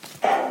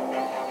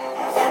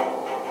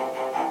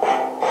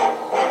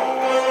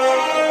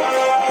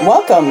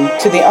Welcome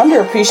to the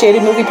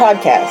Underappreciated Movie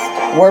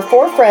Podcast, where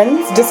four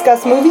friends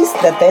discuss movies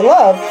that they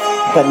love,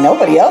 but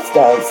nobody else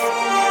does.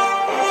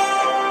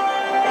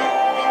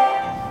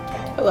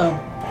 Hello,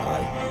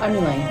 Hi. I'm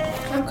Elaine.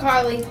 I'm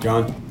Carly.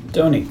 John.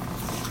 Tony.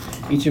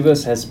 Each of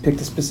us has picked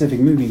a specific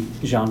movie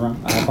genre.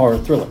 I have horror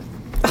thriller.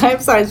 I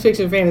have science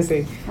fiction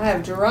fantasy. I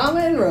have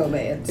drama and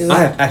romance. I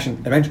have action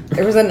adventure.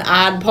 There was an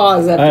odd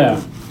pause at I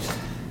know.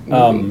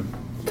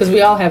 because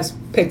we all have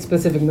picked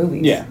specific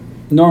movies. Yeah.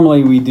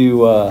 Normally we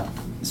do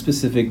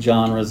specific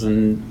genres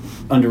and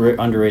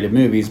underrated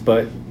movies,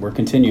 but we're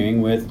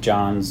continuing with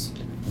John's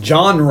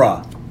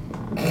Genre.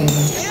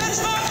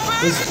 His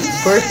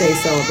birthday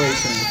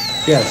celebration.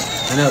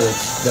 Yes, I know.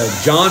 The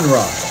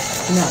genre.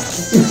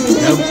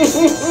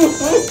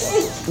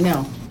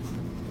 No. No.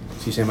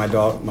 So you say my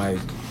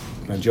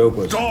joke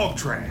was Dog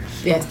trash.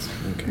 Yes.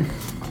 okay.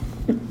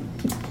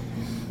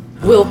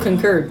 Will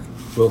concurred.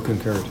 Will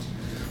concurred.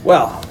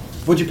 Well,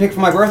 what'd you pick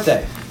for my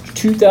birthday?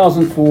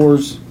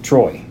 2004's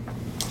Troy,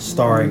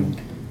 Starring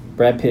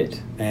Brad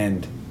Pitt,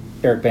 and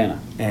Eric Bana,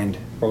 and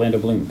Orlando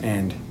Bloom,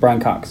 and Brian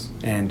Cox,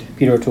 and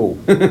Peter O'Toole.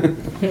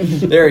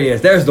 there he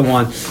is. There's the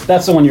one.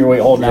 That's the one you're way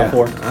old now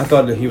for. I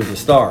thought that he was a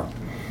star.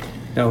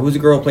 Now, who's the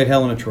girl who played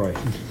Helena Troy?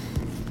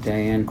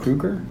 Diane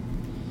Kruger.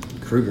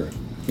 Kruger.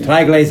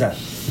 Ty Glazer.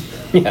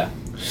 Yeah.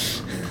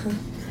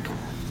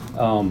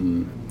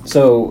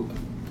 So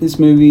this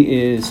movie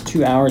is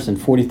 2 hours and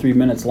 43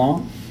 minutes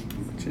long,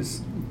 which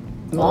is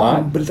a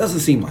lot. But it doesn't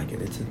seem like it.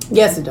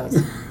 Yes, it does.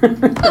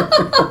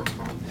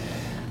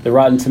 The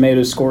Rotten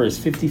Tomatoes score is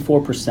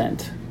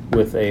 54%,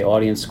 with a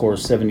audience score of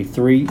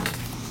 73,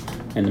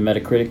 and the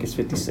Metacritic is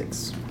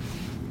 56.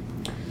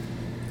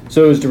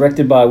 So it was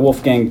directed by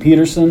Wolfgang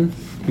Peterson,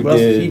 who What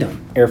else has he did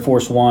done? Air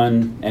Force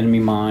One, Enemy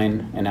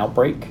Mine, and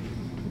Outbreak.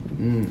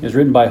 It was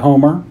written by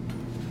Homer.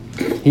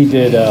 He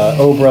did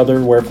Oh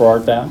Brother, Wherefore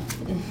Art Thou?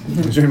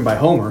 It was written by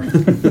Homer.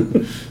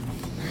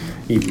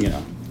 He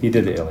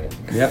did the Iliad.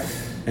 Yep.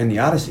 And the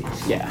Odyssey.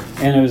 Yeah,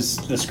 and the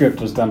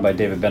script was done by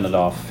David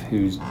Benioff,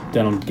 who's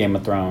done Game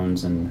of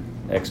Thrones and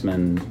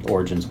X-Men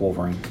Origins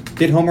Wolverine.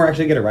 Did Homer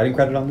actually get a writing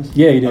credit on this?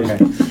 Yeah, he did.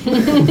 Okay.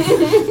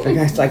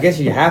 I guess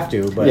you have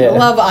to, but Yeah. I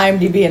love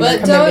IMDb and their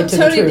But commitment to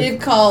the Tony truth.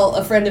 did call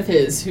a friend of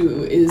his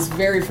who is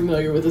very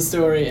familiar with the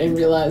story and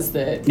realized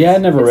that Yeah, I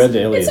never read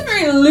the Iliad. it's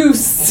very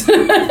loose.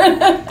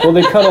 Well,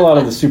 they cut a lot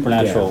of the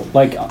supernatural.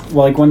 Yeah.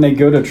 Like when they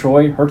go to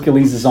Troy,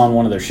 Hercules is on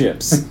one of their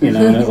ships. And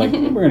it's like,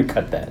 we're going to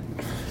cut that.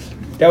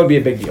 that would be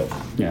a big deal.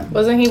 Yeah,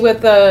 Wasn't he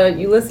with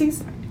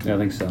Ulysses? I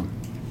think so.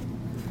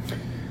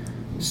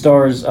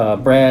 Stars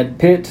Brad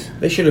Pitt.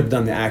 They should have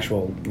done the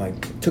actual,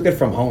 took it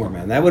from Homer,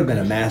 man. That would have been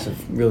a massive,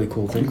 really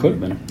cool thing. It could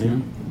have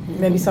been. Yeah.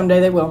 Maybe someday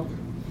they will.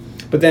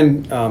 But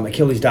then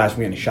Achilles dies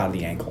from getting a shot of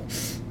the ankle.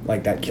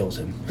 That kills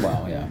him.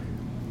 Wow, yeah.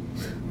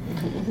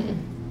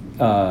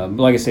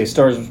 Like I say,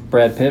 stars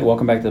Brad Pitt.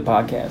 Welcome back to the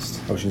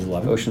podcast. Ocean's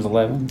 11. Ocean's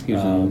 11. He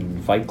was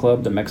in Fight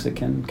Club, The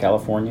Mexican,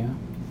 California,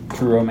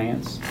 True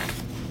Romance.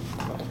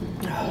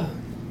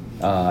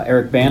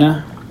 Eric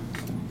Bana.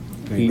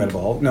 The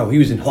Incredible Hulk. No, he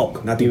was in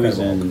Hulk, not the He was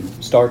Incredible Hulk.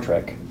 in Star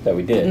Trek that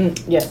we did.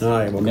 Yes. All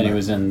right, And then he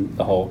was in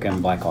The Hulk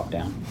and Black Hawk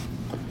Down.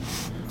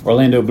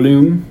 Orlando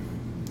Bloom,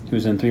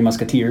 who's in Three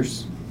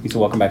Musketeers. He's a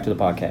welcome back to the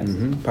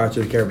podcast. Pirates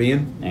of the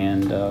Caribbean.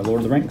 And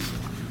Lord of the Rings.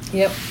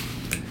 Yep.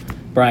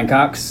 Brian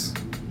Cox,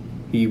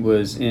 he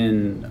was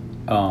in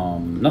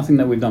nothing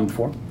that we've done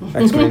before.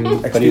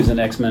 X-Men. But he was in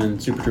X-Men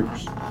and Super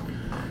Troopers.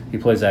 He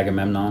plays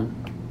Agamemnon.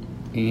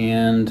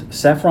 And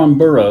Saffron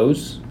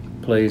Burrows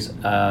plays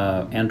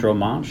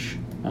Andromache.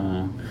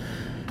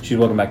 She's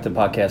welcome back to the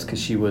podcast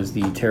because she was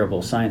the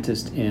terrible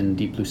scientist in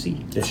Deep Blue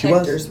Sea. Yes, she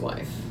was. Hector's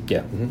wife.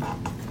 Yeah.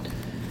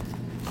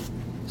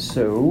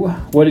 So,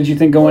 what did you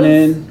think going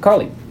in,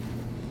 Carly?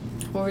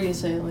 What were you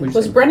saying? What'd you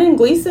Was say? Brendan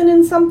Gleeson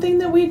in something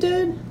that we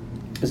did?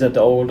 Is that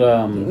the old?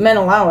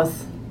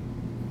 Menelaus.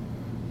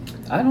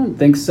 I don't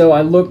think so.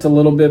 I looked a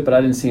little bit, but I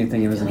didn't see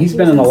anything he was in. He's He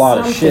been was in a in lot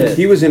of something. shit.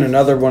 He was in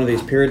another one of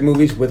these period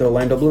movies with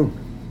Orlando Bloom.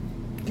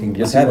 Kingdom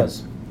Yes, of he Heaven.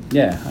 was.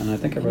 Yeah, and I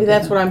think I read Maybe that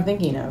that's what I'm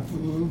thinking of.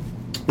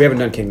 We haven't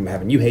done Kingdom of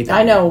Heaven. You hate that.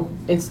 I know.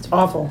 It's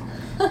awful.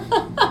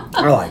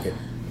 I like it.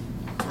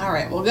 All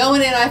right. Well,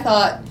 going in, I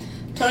thought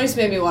Tony's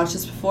made me watch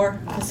this before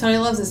because Tony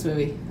loves this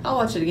movie. I'll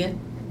watch it again.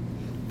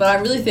 But I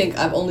really think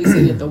I've only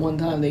seen it the one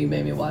time that you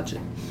made me watch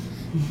it.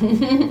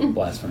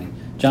 Blasphemy.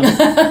 John?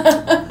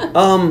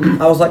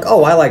 I was like,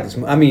 oh, I like this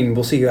movie. I mean,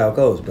 we'll see how it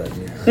goes, but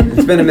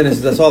it's been a minute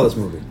since I saw this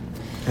movie.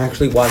 I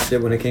actually watched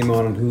it when it came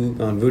on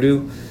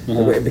Vudu.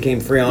 It became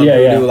free on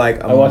Vudu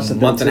I watched a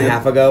it month and a too.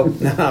 half ago.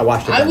 I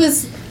watched it. I then.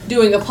 was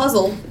doing a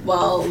puzzle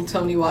while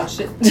Tony watched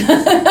it.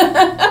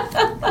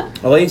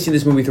 Elaine seen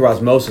this movie through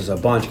osmosis a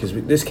bunch because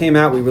this came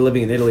out. We were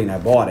living in Italy, and I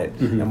bought it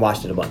and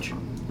watched it a bunch.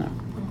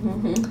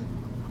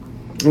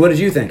 What did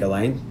you think,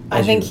 Elaine?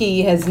 I think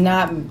he has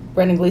not.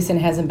 Brendan Gleeson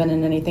hasn't been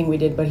in anything we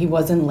did, but he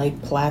was in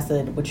Lake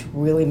Placid, which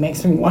really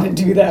makes me want to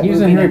do that. He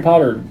was in movie Harry now.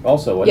 Potter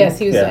also, wasn't Yes,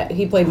 he was. Yeah.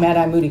 He played Mad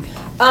Eye Moody.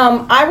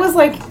 I was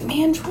like,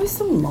 man, Troy's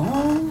so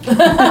long. Could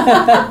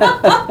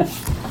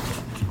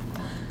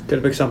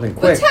have picked something But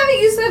quick. haven't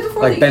you said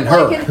before Like that you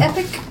Ben-Hur. like an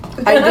epic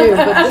I do,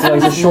 but this She's like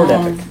a one's short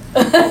long.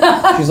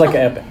 epic. She's like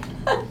an epic.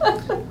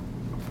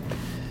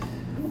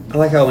 I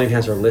like how Elaine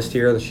has her list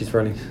here that she's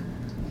running.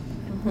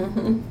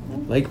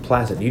 Lake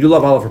Placid. You do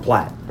love Oliver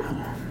Platt.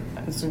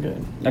 That's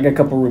good. I got a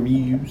couple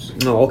reviews.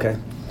 No, okay.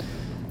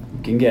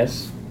 You can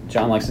guess.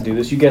 John likes to do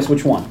this. You guess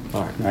which one.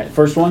 All right. All right.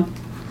 First one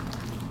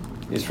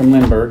is from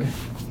Lindbergh.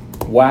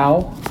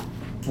 Wow,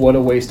 what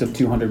a waste of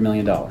 $200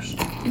 million.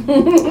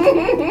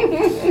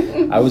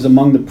 I was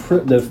among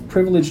the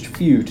privileged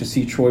few to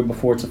see Troy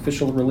before its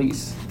official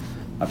release.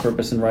 My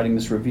purpose in writing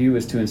this review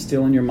is to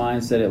instill in your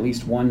minds that at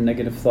least one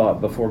negative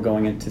thought before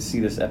going in to see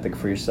this epic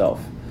for yourself.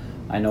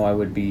 I know I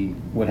would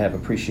have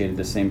appreciated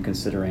the same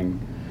considering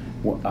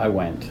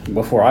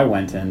before I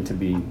went in to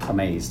be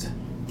amazed.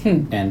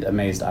 And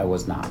amazed I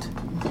was not.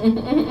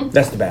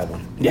 That's the bad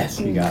one. Yes,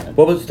 you got it.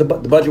 What was the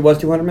budget? Was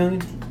 $200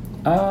 million?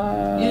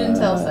 You didn't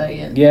tell us that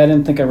yet. Yeah, I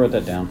didn't think I wrote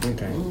that down.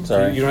 Okay.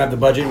 Sorry. You don't have the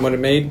budget and what it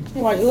made?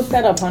 Why don't you look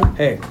that up, hon?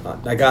 Hey,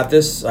 I got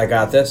this. I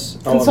got this.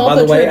 Oh, and Consult by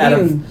the the way,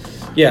 Tribune.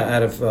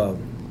 out of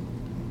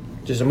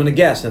I'm gonna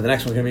guess, and the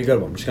next one's gonna be a good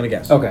one. I'm just gonna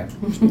guess. Okay.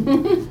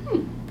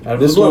 Out of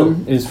This the blue.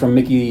 one is from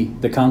Mickey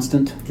the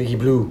Constant. Mickey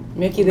Blue.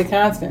 Mickey the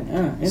Constant.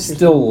 Interesting.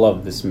 Still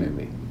love this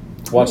movie.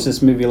 Watched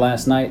this movie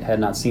last night, had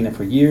not seen it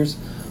for years.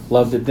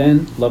 Loved it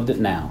then, loved it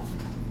now.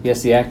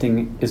 Yes, the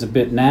acting is a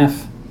bit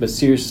naff, but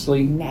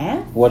seriously,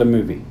 Nah? what a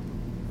movie.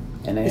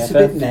 It's a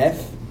bit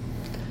NAFF.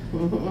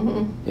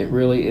 naff. It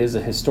really is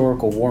a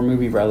historical war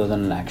movie rather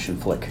than an action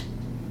flick.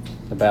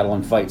 The battle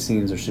and fight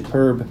scenes are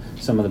superb,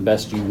 some of the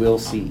best you will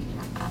see.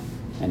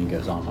 And he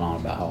goes on and on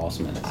about how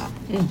awesome it is.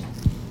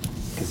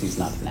 Because he's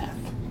not a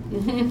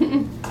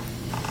naff.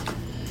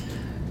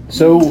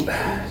 So,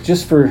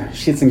 just for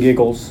shits and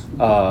giggles,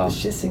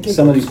 Shits and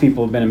some of giggles. these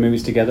people have been in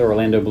movies together.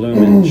 Orlando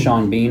Bloom and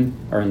Sean Bean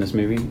are in this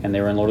movie, and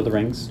they were in Lord of the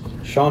Rings.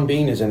 Sean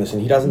Bean is in this,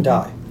 and he doesn't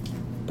die.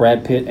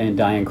 Brad Pitt and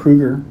Diane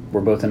Kruger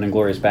were both in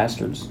Inglourious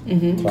Bastards.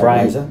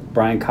 Liza.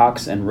 Brian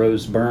Cox and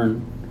Rose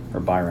Byrne,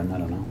 or Byron, I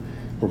don't know,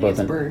 were both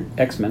in Byrne.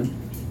 X-Men.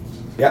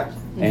 Yep.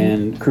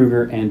 And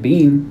Kruger and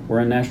Bean were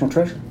in National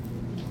Treasure.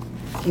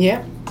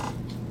 Yeah.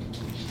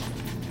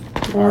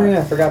 Oh yeah,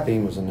 I forgot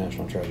Bean was in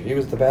National Treasure. He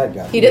was the bad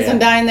guy. He doesn't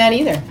Yeah. die in that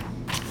either.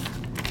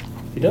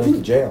 He He goes to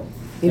doesn't? jail.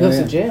 He Oh, goes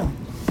yeah. to jail.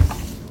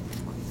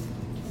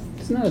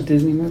 Isn't that a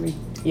Disney movie?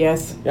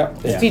 Yes. Yep.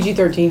 It's Yeah.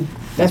 PG-13.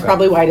 That's Okay.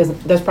 probably why he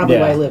doesn't. That's probably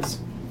Yeah. why he lives.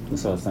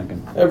 That's what I was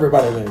thinking.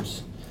 Everybody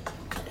lives.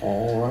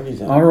 Alrighty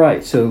then. All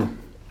right, so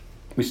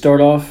we start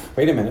off.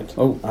 Wait a minute.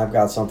 Oh. I've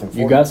got something for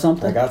You got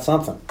something? I got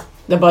something.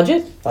 The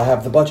budget? I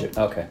have the budget.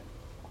 Okay.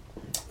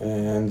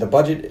 And the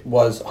budget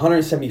was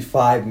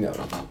 $175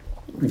 million.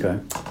 Okay.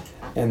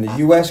 And the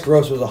U.S.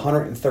 gross was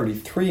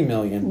 $133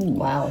 million.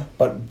 Wow.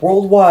 But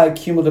worldwide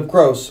cumulative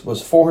gross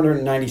was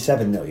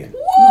 $497 million.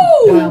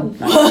 Wow.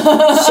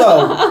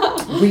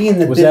 So, we in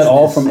the Was business, that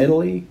all from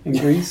Italy and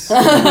Greece?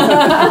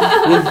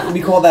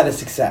 we call that a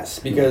success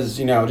because,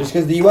 just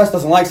because the U.S.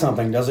 doesn't like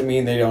something doesn't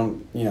mean they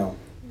don't, it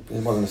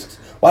wasn't a success.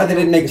 Why they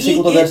didn't make a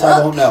sequel to this, I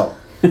don't know.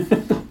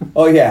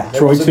 Oh yeah, there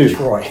Troy was a 2.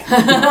 Troy.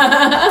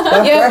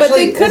 Yeah, but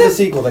they it's could've- a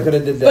sequel. They could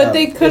have did that. But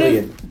they could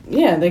have.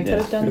 Yeah, they could Yeah.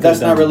 have done. But that's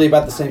done- not really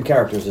about the same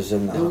characters as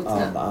in. No, it's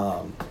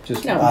not.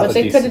 Just No, but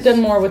they could have done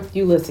more with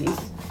Ulysses,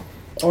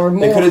 or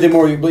more. They could have did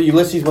more. But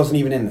Ulysses wasn't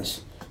even in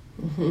this.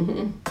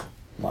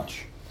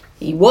 Much.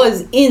 He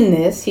was in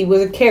this. He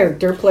was a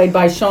character played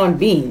by Sean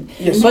Bean.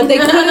 Yes. But they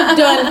could have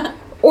done,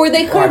 or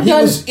they could have He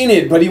done. was in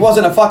it, but he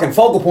wasn't a fucking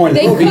focal point of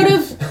They the movie. could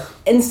have,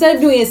 instead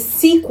of doing a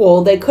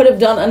sequel, they could have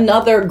done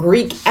another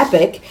Greek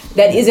epic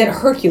that isn't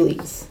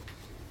Hercules.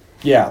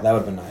 Yeah, that would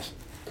have been nice.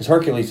 Because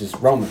Hercules is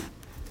Roman.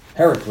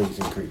 Heracles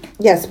is Greek.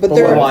 Yes, but But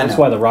there why- are, That's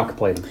why The Rock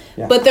played him.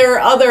 Yeah. But there are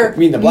other. I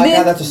mean, the black guy,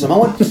 myth- that's a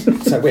Samoan?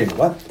 So, wait a minute,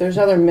 what? There's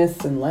other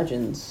myths and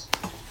legends.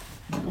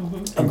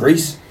 In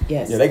Greece?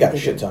 Yes. Yeah, they got a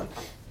shit ton.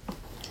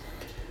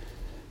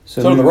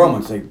 So So do the movie-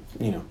 Romans,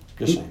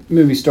 just saying.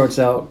 Movie starts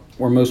out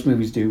where most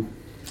movies do,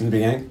 In the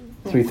beginning?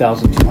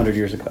 3,200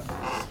 years ago.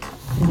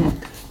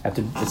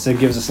 It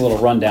gives us a little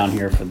rundown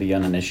here for the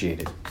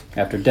uninitiated.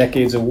 After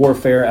decades of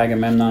warfare,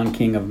 Agamemnon,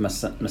 king of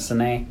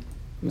Mycenae,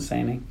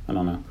 I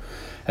don't know,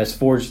 has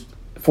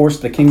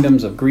forced the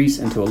kingdoms of Greece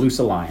into a loose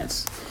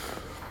alliance.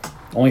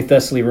 Only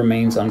Thessaly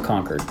remains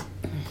unconquered.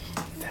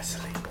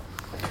 Thessaly.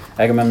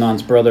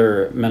 Agamemnon's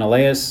brother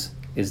Menelaus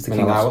is the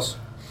Menelaus.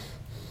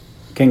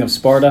 king of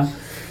Sparta,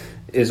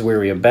 is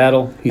weary of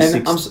battle. He And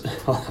seeks,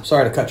 I'm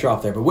sorry to cut you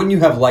off there, but wouldn't you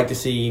have liked to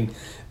see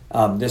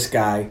this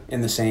guy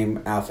in the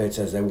same outfits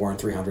as they wore in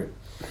 300?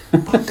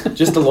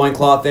 Just the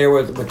loincloth there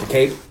with the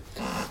cape?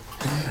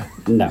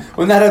 no.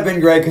 Wouldn't that have been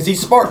great? Because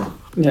he's Spartan.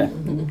 Yeah.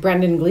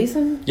 Brendan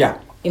Gleeson Yeah,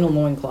 in a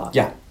loincloth.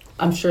 yeah.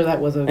 I'm sure that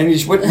was a. And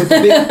he's with the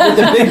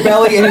big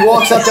belly, and he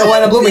walks up to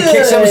Orlando Bloom and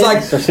kicks him. He's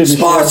like,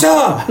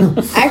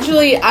 Sparta!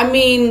 Actually, I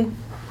mean,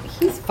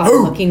 he's a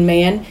fine-looking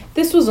man.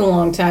 This was a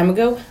long time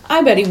ago.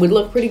 I bet he would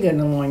look pretty good in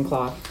a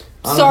loincloth.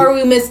 don't Sorry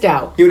know. we missed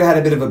out. He would have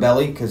had a bit of a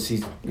belly because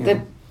he's,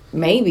 That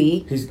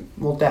maybe. he's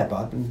dad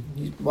bod. And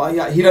he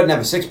doesn't have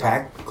a six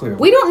pack clearly.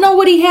 We don't know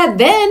what he had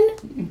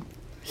then.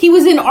 He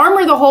was in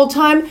armor the whole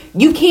time.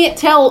 You can't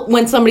tell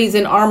when somebody's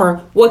in armor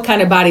what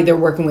kind of body they're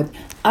working with.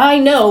 I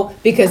know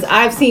because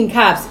I've seen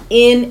cops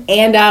in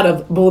and out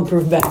of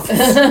bulletproof vests.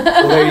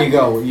 Well, there you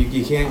go.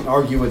 You can't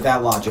argue with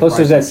that logic. Plus, right?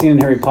 there's that scene in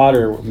Harry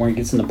Potter where he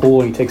gets in the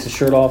pool and he takes his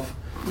shirt off.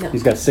 No.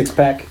 He's got a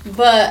six-pack.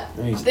 But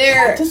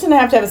there, Doesn't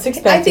have to have a six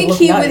pack. I think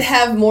he would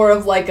have more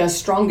of like a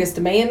strongest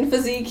man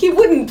physique. He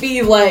wouldn't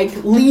be like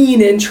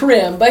lean and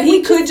trim, but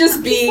he could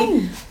just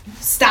be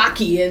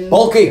stocky and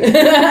bulky. He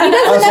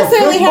doesn't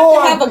necessarily have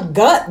to have a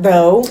gut,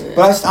 though.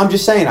 But I'm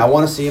just saying, I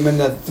want to see him in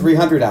the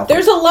 300 outfit.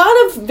 There's a lot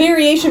of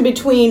variation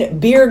between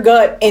beer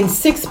gut and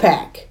six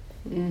pack,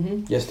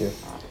 Yes, dear.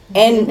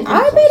 and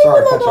I bet he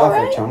Sorry, would cut look you off there,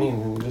 alright Tony,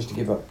 and just to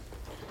give up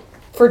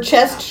for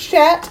chest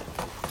chat.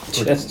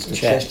 Chest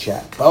chest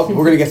chat. Oh,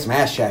 we're gonna get some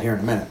ass chat here in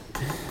a minute.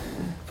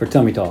 For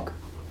tummy talk.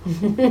 So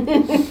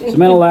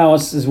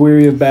Menelaus is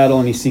weary of battle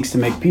and he seeks to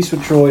make peace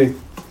with Troy,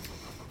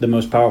 the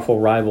most powerful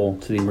rival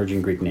to the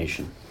emerging Greek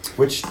nation.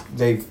 Which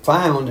they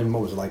found in,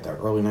 what was it, like the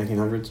early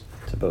 1900s?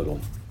 Supposedly.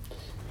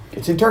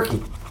 It's in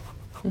Turkey.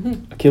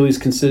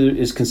 Achilles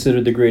is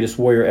considered the greatest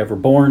warrior ever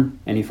born,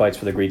 and he fights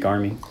for the Greek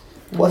army.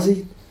 Was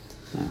he?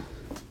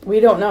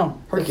 We don't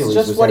know. Hercules it's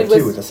just was what there he too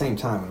at was. the same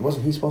time. And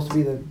wasn't he supposed to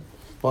be the...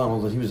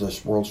 Well, he was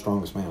the world's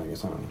strongest man, I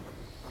guess. I don't know.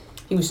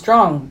 He was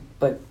strong,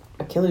 but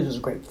Achilles was a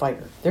great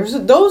fighter.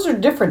 Those are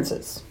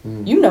differences.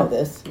 You know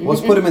this.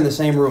 Let's put him in the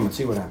same room and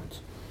see what happens.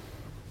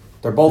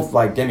 They're both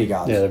like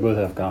demigods. Yeah, they both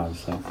have gods.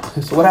 So.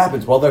 So what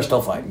happens? Well, they're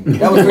still fighting.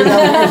 That was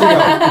 3,000 years ago.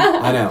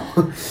 I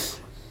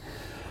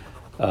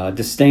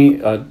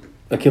know.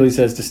 Achilles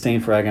has disdain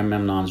for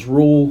Agamemnon's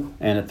rule,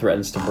 and it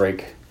threatens to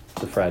break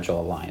the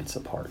fragile alliance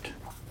apart.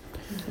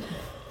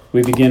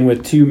 We begin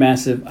with two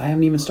massive... I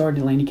haven't even started,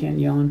 Delaney, can't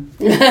yawn.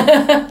 We're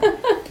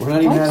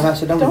not even at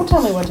Macedonia. Don't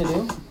tell me what to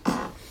do.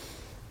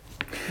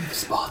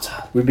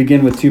 Sparta. We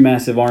begin with two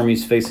massive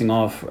armies facing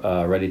off,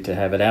 ready to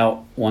have it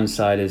out. One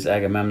side is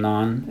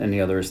Agamemnon, and the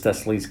other is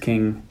Thessaly's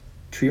king,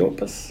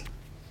 Triopas.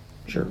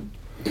 Sure.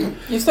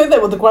 You say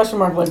that with a question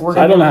mark, like we're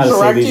I going don't know how to say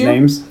correct these you.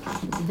 names.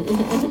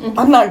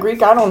 I'm not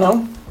Greek. I don't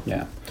know.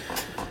 Yeah.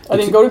 I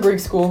didn't go to Greek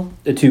school.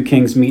 The two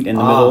kings meet in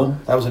the middle.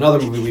 That was another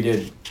movie we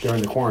did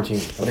during the quarantine.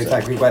 A Big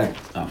Fat Greek Wedding.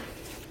 Oh.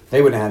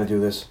 They wouldn't know how to do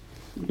this.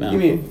 No.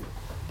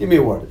 Give me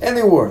a word.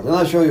 Any word. And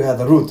I'll show you how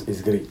the root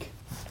is Greek.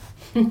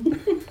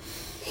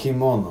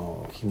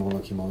 Kimono.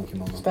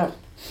 Stop.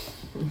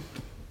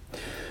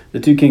 The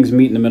two kings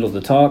meet in the middle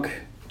to talk.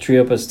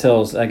 Triopas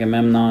tells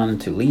Agamemnon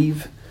to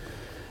leave.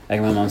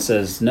 Agamemnon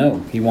says no.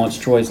 He wants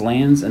Troy's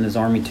lands and his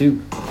army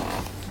too.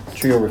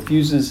 Trio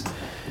refuses,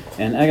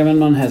 and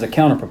Agamemnon has a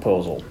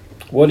counter-proposal.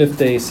 What if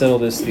they settle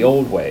this the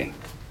old way,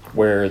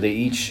 where they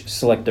each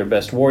select their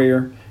best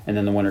warrior, and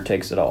then the winner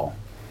takes it all?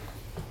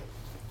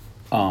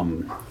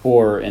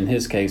 Or, in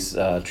his case,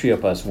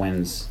 Triopas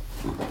wins,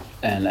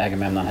 and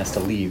Agamemnon has to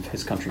leave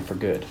his country for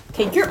good.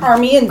 Take your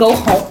army and go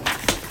home.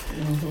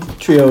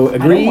 Trio I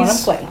don't want to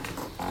agrees, play.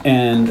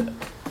 and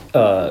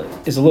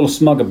is a little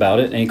smug about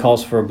it, and he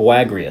calls for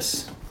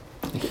Boagrius.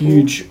 A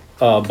huge,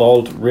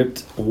 bald,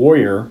 ripped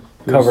warrior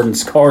covered in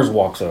scars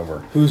walks over.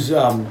 Who's,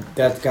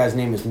 that guy's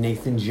name is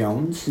Nathan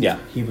Jones. Yeah.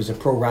 He was a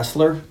pro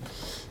wrestler.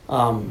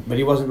 But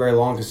he wasn't very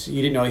long because he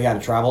didn't know he had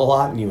to travel a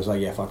lot, and he was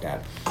like, yeah, fuck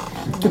that.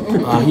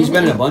 He's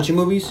been in a bunch of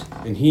movies,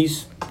 and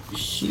he's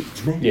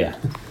huge, man. Yeah,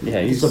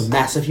 He's a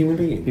massive human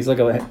being. he's like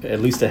at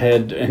least a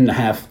head and a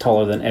half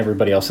taller than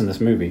everybody else in this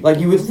movie. Like,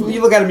 you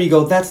look at him and you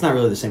go, that's not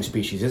really the same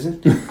species, is it?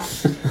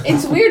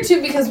 it's weird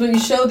too because when you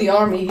show the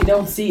army, you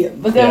don't see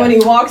him, but then Yeah. when he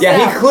walks Yeah,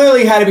 out, he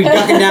clearly had to be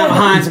ducking down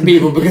behind some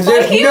people because like,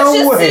 there's he no was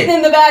just way. sitting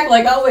in the back,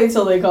 like I'll wait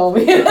till they call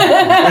me.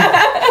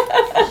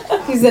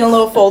 He's in a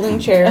little folding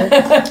chair.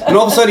 And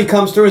all of a sudden he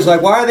comes through, he's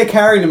like, why are they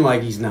carrying him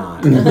like he's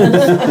not?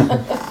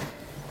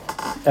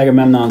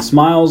 Agamemnon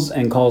smiles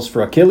and calls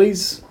for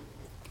Achilles,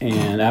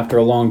 and after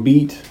a long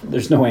beat,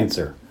 there's no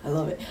answer. I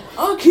love it.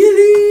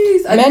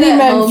 Achilles. I do Many that at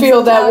men home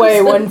feel that sometimes.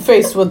 way when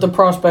faced with the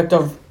prospect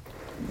of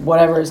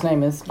whatever his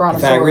name is.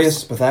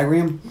 Brontosaurus.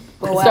 Pythagorean?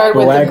 It started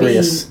with a B.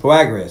 Boagrius.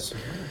 Pythagoras.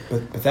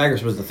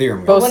 Pythagoras was the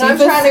theorem guy. Both- When I'm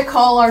Bocephus? trying to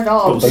call our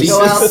dog to go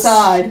Bocephus.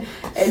 outside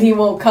and he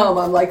won't come,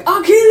 I'm like,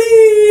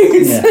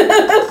 Achilles!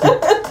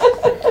 Yeah.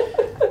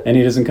 And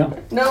he doesn't come.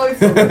 No,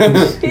 he Laying in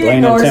a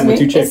ignores tent with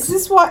two me. chicks.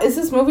 Is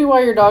this movie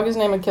why your dog is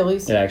named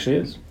Achilles? It actually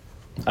is.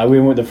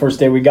 We went the first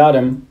day we got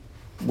him.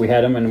 We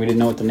had him and we didn't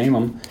know what to name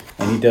him.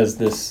 And he does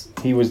this.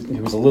 He was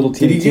a little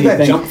Did he TNT do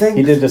that jump thing?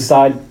 He did the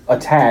side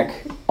attack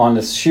on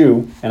the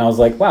shoe, and I was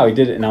like, "Wow, he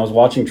did it!" And I was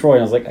watching Troy, and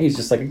I was like, "He's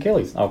just like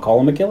Achilles. I'll call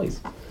him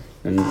Achilles,"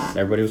 and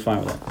everybody was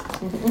fine with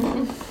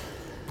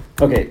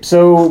that. Okay,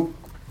 so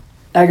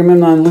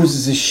Agamemnon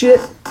loses his shit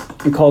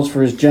and calls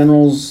for his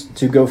generals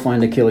to go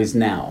find Achilles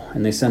now,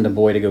 and they send a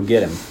boy to go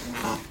get him.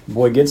 The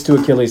boy gets to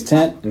Achilles'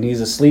 tent, and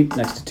he's asleep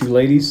next to two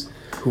ladies,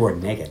 Who are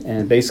naked.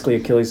 and basically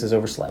Achilles has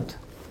overslept.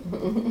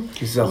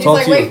 He's like, He's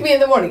like, wake me in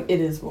the morning. It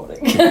is morning.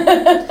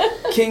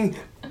 King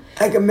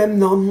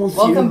Agamemnon wants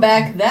Welcome you.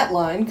 back that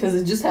line, because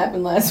it just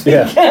happened last week.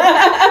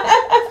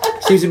 Yeah.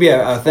 Seems to be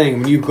a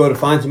thing. When you go to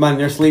find somebody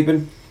and they're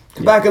sleeping,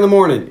 come back in the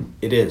morning.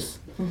 It is.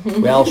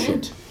 Well,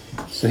 shit.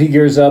 So he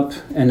gears up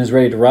and is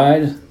ready to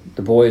ride.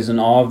 The boy is in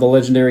awe of the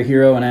legendary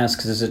hero and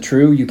asks, "Is it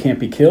true you can't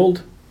be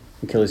killed?"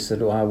 Achilles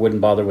said, "Well, I wouldn't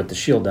bother with the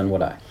shield then,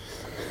 would I?"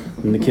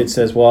 And the kid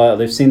says, "Well,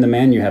 they've seen the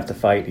man you have to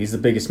fight. He's the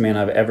biggest man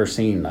I've ever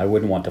seen. I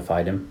wouldn't want to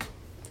fight him."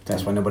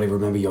 That's why nobody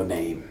remember your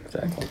name.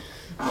 Exactly.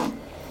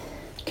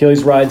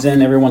 Achilles rides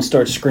in, everyone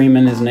starts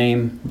screaming his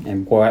name,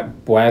 and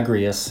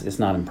Boagrius is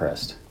not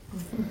impressed.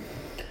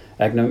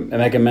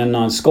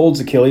 Agamemnon scolds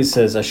Achilles,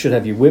 says, "I should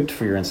have you whipped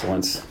for your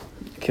insolence."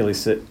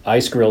 Achilles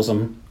ice grills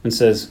him and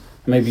says,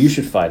 "Maybe you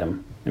should fight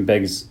him," and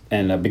begs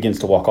and begins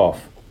to walk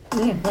off.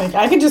 Like,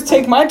 I could just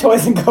take my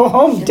toys and go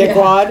home,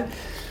 dickwad.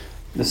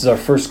 This is our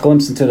first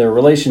glimpse into their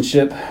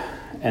relationship,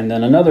 and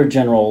then another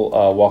general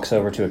walks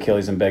over to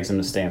Achilles and begs him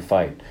to stay and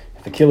fight.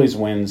 If Achilles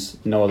wins,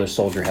 no other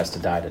soldier has to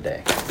die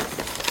today.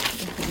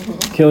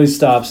 Achilles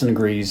stops and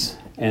agrees,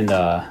 and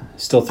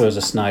still throws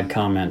a snide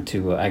comment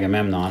to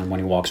Agamemnon when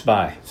he walks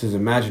by. Says,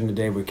 imagine the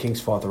day where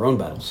kings fought their own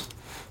battles.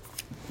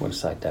 What a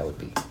sight that would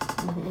be.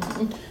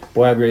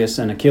 Boagrius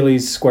and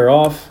Achilles square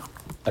off.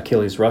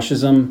 Achilles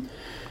rushes him.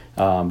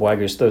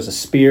 Boagrius throws a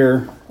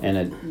spear, and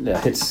it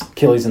hits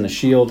Achilles in the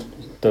shield.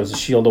 Throws the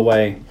shield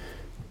away.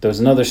 Throws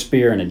another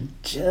spear, and it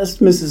just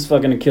misses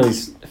fucking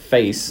Achilles'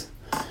 face.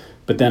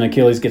 But then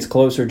Achilles gets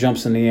closer,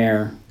 jumps in the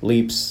air,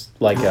 leaps,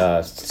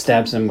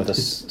 stabs him with a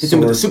sword. Hits him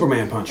with a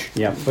Superman punch.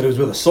 Yeah. But it was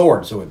with a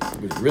sword, so it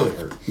really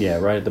hurt. Yeah,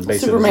 right at the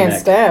base Superman of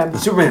his neck. stab. The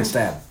Superman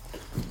stab.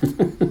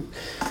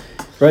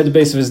 Right at the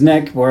base of his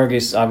neck,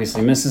 Boagrius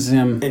obviously misses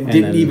him. And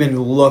didn't then,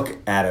 even look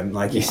at him.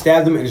 Like, he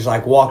stabbed him and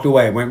just, walked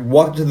away.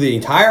 Walked to the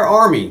entire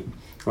army.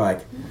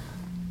 Like,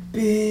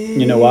 bitch.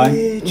 You know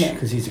why?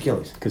 Because he's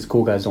Achilles. Because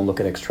cool guys don't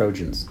look at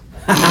ex-Trojans.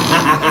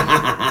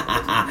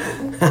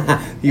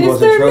 He Is was a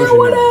there Trojan. no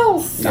one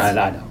else? I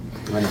know.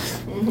 I know.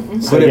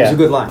 So, But it was a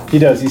good line. He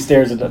does. He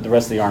stares at the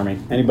rest of the army.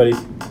 Anybody?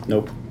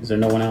 Nope. Is there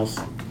no one else?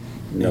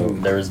 No,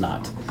 there is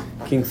not.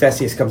 King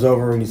Theseus comes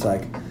over and he's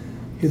like,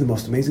 "You're the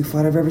most amazing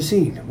fighter I've ever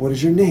seen. What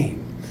is your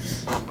name?"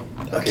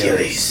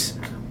 Achilles.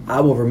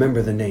 I will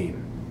remember the name.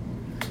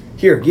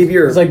 Here, give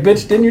your... It's like,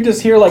 bitch, didn't you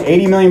just hear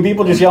 80 million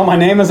people just yell my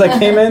name as I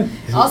came in?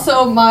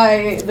 Also,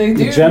 the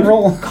dude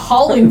general?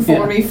 calling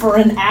for me for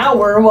an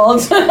hour while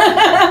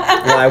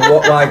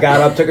While I got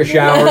up, took a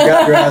shower,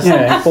 got dressed.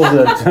 Yeah, he pulls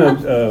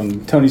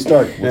a Tony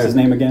Stark. What's his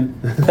name again?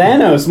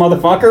 Thanos,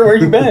 motherfucker, where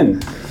you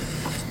been?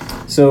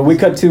 So we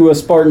cut to a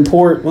Spartan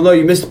port. Well, no,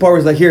 you missed the part where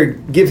it's like, here,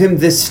 give him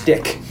this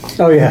stick.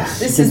 Oh, yeah.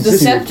 This is the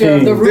scepter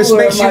of the ruler This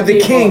makes of my you the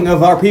people. king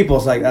of our people.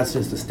 It's like, that's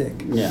just a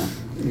stick. Yeah.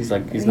 He's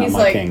not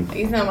my king.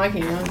 He's not my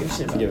king. I don't give a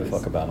shit about Give a this.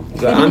 fuck about him.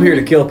 So I'm here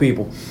to kill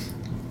people.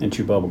 And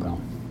chew bubblegum.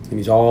 And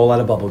he's all out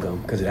of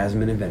bubblegum because it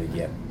hasn't been invented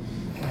yet.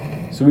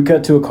 So we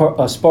cut to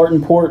a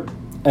Spartan port.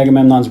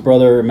 Agamemnon's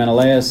brother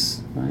Menelaus,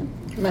 right?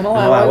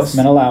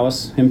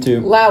 Menelaus, him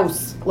too.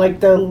 Louse,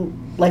 like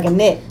a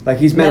knit. Like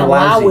he's men are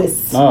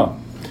lousy. Oh.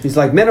 He's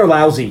like, men are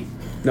lousy.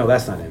 No,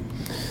 that's not him.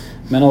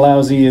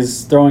 Menelaus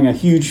is throwing a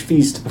huge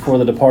feast before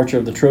the departure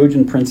of the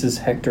Trojan princes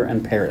Hector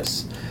and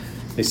Paris.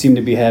 They seem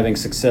to be having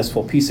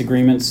successful peace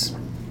agreements,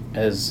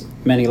 as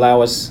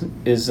Menelaus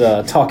is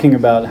talking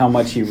about how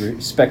much he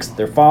respects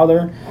their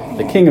father,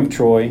 the king of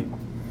Troy.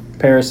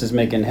 Paris is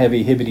making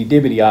heavy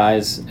hibbity-dibbity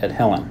eyes at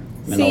Helen,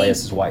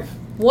 Menelaus' wife.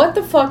 What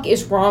the fuck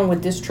is wrong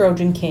with this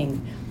Trojan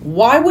king?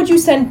 Why would you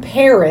send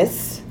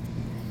Paris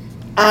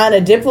on a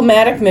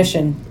diplomatic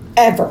mission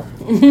ever?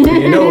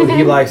 You know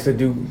he likes to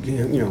do,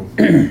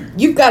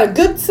 You've got a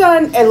good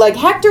son, and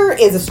Hector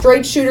is a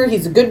straight shooter.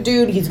 He's a good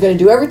dude. He's going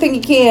to do everything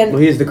he can. Well,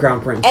 he is the crown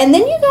prince. And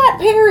then you got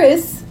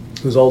Paris,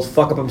 Who's old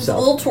fuck up A himself.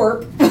 little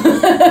twerp.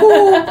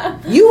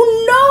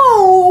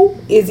 who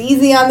is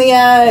easy on the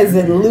eyes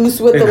and loose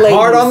with the And ladies.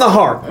 hard on the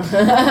heart.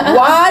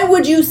 Why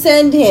would you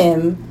send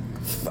him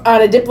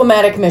on a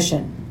diplomatic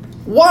mission?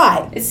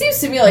 Why? It seems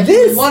to me like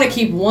you would want to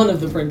keep one of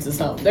the princes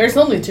home. There's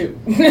only two.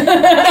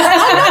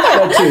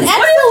 That too.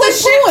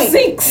 Excellent point.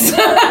 Sinks.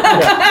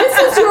 This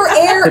is your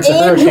heir It's a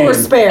and your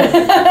hurricane. spare.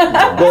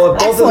 Well, if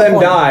both of Excellent them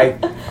point. die,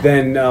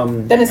 then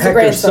Then it's the Hector's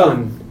grandson.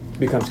 son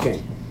becomes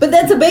king. But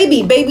that's a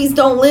baby. Babies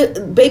don't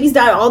live. Babies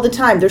die all the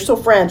time. They're so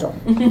fragile.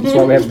 That's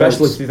why we have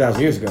Especially boats.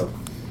 2,000 years ago.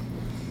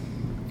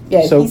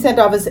 Yeah, So- he sent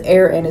off his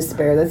heir and his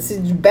spare. That's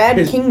bad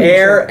His king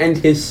heir nature. and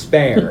his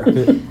spare.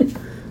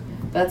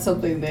 That's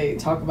something they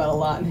talk about a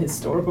lot in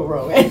historical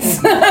romance.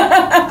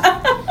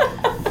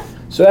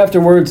 So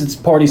afterwards, it's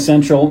party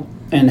central,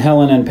 and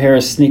Helen and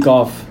Paris sneak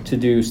off to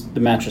do the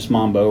mattress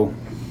mambo.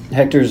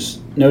 Hector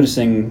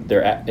notices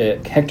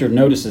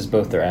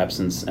both their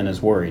absence and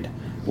is worried,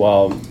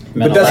 while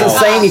But doesn't Menelaus-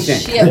 say anything.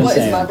 Shit, what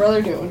Insane. is my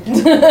brother doing?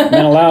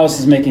 Menelaus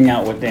is making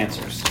out with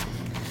dancers.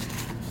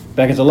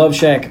 Back at the Love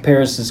Shack,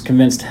 Paris has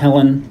convinced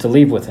Helen to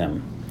leave with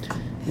him.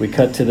 We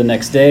cut to the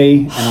next day,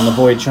 and on the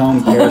voyage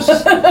home,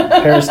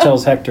 Paris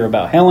tells Hector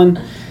about Helen.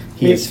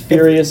 He is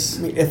furious.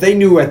 If they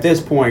knew at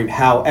this point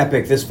how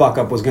epic this fuck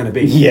up was going to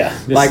be. Yeah.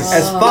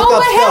 As fuck No, up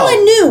but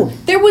Helen knew.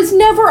 There was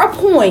never a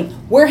point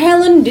where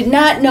Helen did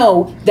not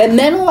know that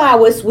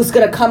Menelaus was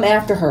going to come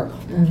after her.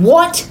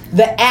 What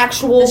the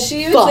actual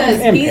She fuck? says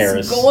And he's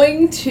Paris.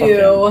 going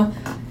to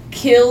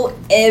kill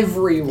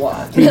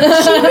everyone. She knew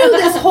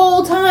this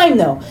whole time,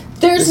 though.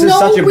 There's This is no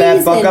such a bad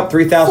reason fuck up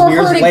 3,000 for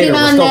years her to later. get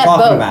We're on still that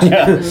talking boat.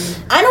 about it.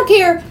 I don't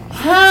care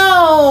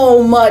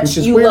how much Which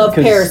is you weird, love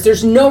 'cause- Paris.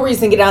 There's no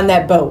reason to get on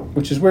that boat.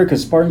 Which is weird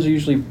because Spartans are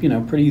usually,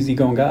 pretty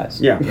easygoing guys.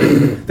 Yeah.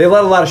 They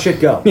let a lot of shit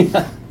go.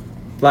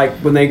 Like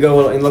when they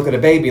go and look at a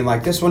baby and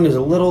like, this one is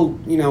a little,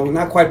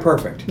 not quite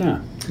perfect. Yeah.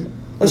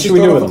 Let's should just we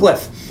throw do it off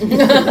with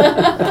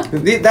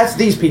a cliff. That's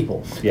these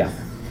people. Yeah.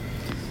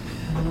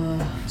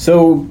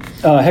 So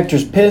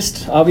Hector's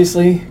pissed,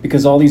 obviously,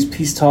 because all these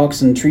peace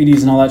talks and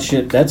treaties and all that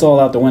shit, that's all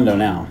out the window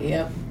now.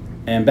 Yep.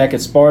 And back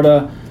at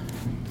Sparta,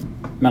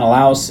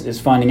 Menelaus is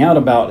finding out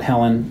about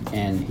Helen,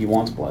 and he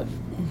wants blood.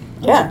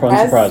 Yeah,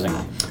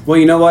 Unsurprising. Well,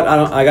 you know what?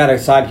 I got to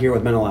side here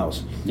with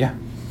Menelaus. Yeah.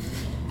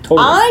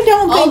 Totally. I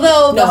don't think.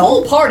 Although the no.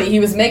 whole party, he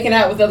was making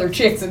out with other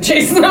chicks and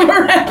chasing them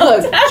around.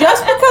 Look,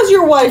 just because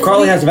your wife.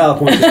 Carly has a valid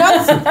point.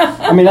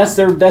 I mean, that's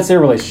their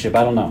relationship.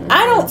 I don't know.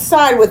 I don't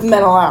side with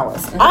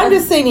Menelaus. I'm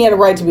just saying he had a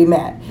right to be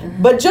mad.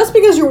 But just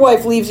because your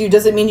wife leaves you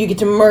doesn't mean you get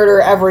to murder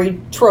every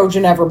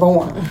Trojan ever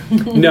born.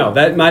 No,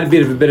 that might be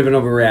a bit of an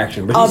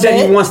overreaction. But he A said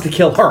bit? he wants to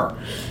kill her.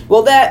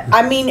 Well,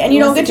 and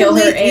you don't wants get to to kill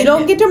her leave, you and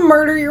don't him. get to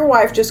murder your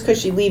wife just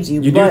because she leaves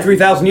you. You but, do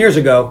 3,000 years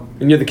ago,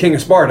 and you're the king of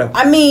Sparta.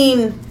 I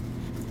mean,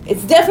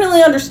 it's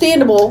definitely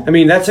understandable. I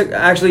mean,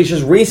 actually, it's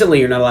just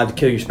recently you're not allowed to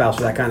kill your spouse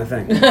for that kind of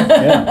thing.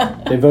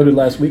 Yeah. They voted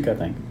last week, I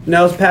think.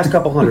 No, it's the past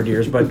couple hundred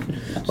years, but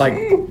like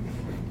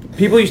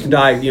people used to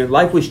die.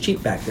 Life was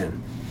cheap back then.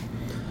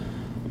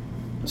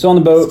 So on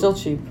the boat, Still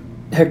cheap.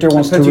 Hector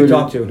wants Depends who you to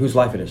talk to and whose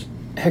life it is.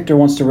 Hector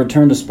wants to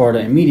return to Sparta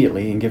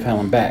immediately and give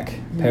Helen back.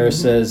 Paris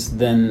says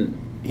then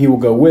he will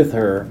go with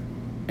her,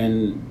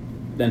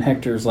 and then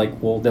Hector's like,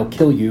 well, they'll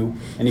kill you.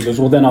 And he goes,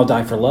 well, then I'll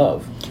die for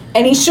love.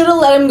 And he should have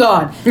let him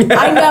gone.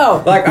 I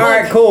know. Like, all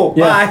right, cool,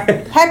 Yeah. bye.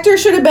 Hector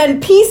should have been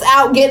peace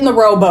out, get in the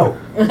rowboat.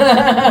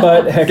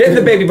 But Get in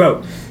the baby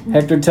boat.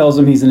 Hector tells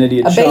him he's an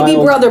idiot A child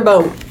baby brother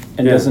boat.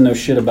 and doesn't know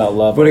shit about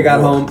love. When he or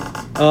got war.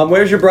 home,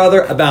 where's your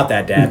brother? About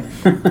that, Dad.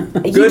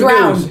 He Good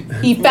drowned.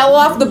 news. He fell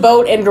off the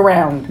boat and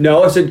drowned.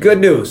 No, I said good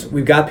news.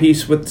 We've got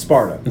peace with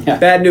Sparta. Yeah.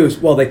 Bad news.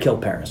 Well, they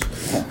killed Paris.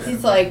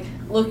 He's like,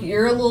 look,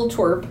 you're a little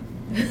twerp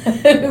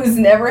who's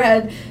never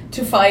had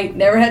to fight,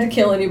 never had to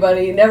kill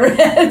anybody, never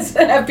had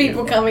to have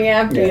people coming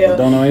after Yeah, you.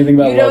 don't know anything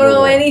about You love don't or know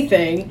war.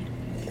 anything.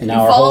 And You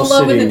now our fall whole in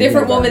love with city a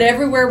different is woman about-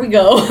 everywhere we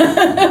go.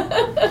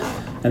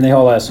 And they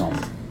haul ass home.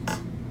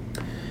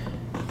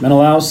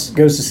 Menelaus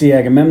goes to see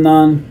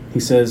Agamemnon. He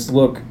says,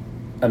 look,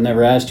 I've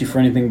never asked you for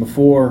anything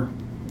before.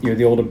 You're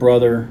the older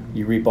brother.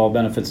 You reap all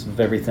benefits of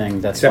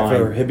everything. That's Except fine.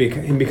 for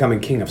him becoming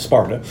king of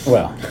Sparta.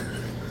 Well,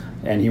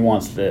 and he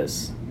wants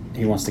this.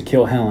 He wants to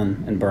kill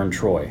Helen and burn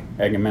Troy.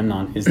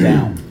 Agamemnon is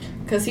down.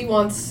 Because he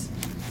wants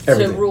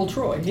Everything. to rule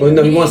Troy. Well,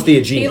 no, he wants the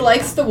Aegean. He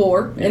likes the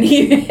war, and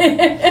he...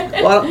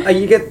 Well,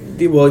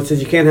 he says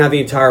you can't have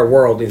the entire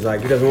world. He's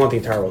like, he doesn't want the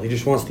entire world. He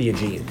just wants the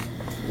Aegean,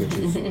 which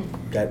is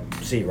that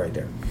sea right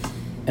there.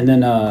 And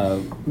then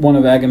one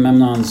of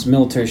Agamemnon's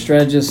military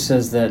strategists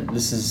says that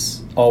this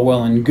is all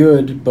well and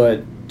good,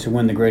 but to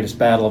win the greatest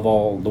battle of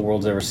all the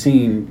world's ever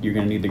seen, you're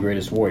going to need the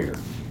greatest warrior.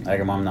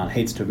 Agamemnon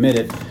hates to admit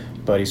it,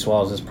 but he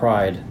swallows his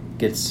pride,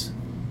 gets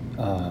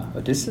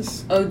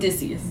Odysseus?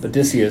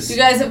 Odysseus. You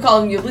guys have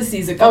called him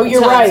Ulysses a couple Oh,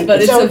 you're times, right.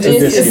 but it's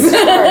Odysseus. Odysseus.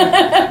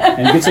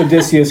 And gets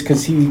Odysseus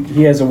because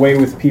he has a way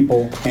with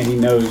people and he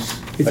knows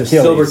He's a Achilles.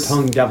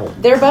 silver-tongued devil.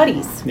 They're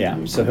buddies.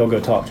 Yeah, so he'll go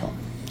talk to him.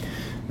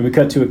 And we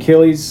cut to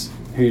Achilles,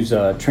 who's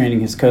training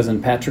his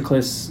cousin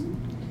Patroclus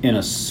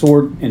in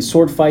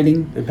sword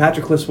fighting. And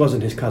Patroclus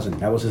wasn't his cousin.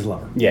 That was his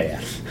lover.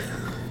 Yeah.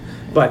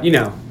 But,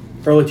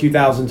 early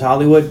 2000s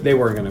Hollywood, they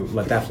weren't going to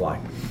let that fly.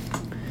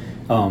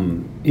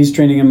 He's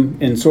training him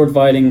in sword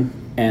fighting,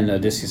 and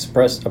Odysseus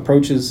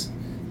approaches,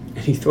 And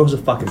he throws a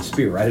fucking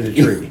spear right at a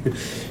tree.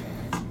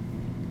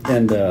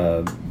 and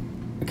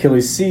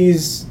Achilles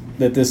sees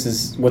that this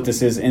is what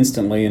this is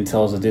instantly and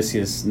tells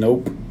Odysseus,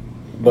 nope.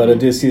 But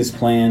Odysseus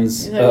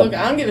plans. He's like, look,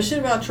 I don't give a shit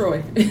about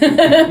Troy. I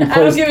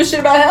don't give a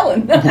shit about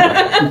Helen.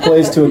 He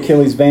plays to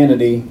Achilles'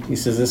 vanity. He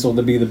says this will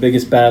be the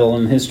biggest battle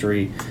in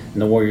history,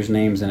 and the warriors'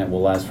 names in it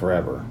will last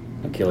forever.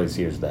 Achilles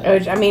hears that.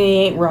 Which, I mean, he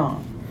ain't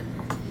wrong.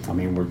 I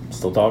mean, we're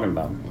still talking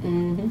about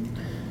him.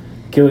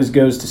 Achilles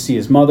goes to see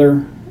his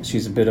mother.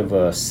 She's a bit of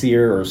a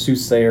seer or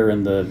soothsayer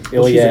in the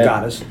Iliad. She's a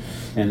goddess.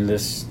 And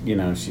this,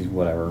 she's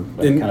whatever,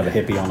 In- kind of a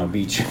hippie on a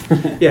beach.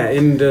 Yeah,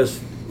 in the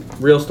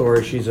real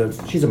story, she's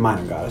a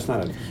minor goddess,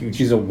 not a huge...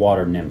 She's a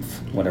water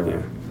nymph, whatever.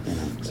 Yeah.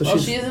 So Well,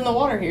 she's, she is in the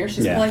water here.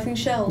 She's Yeah. collecting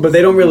shells. but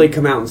they don't really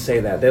come out and say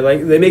that.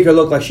 They make her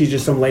look like she's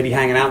just some lady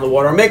hanging out in the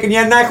water. I'm making you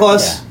a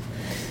necklace. Yeah.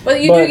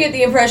 But you But- do get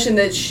the impression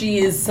that she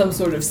is some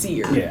sort of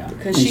seer. Yeah.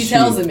 Because And she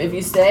tells him, if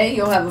you stay,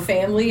 you'll have a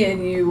family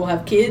and you will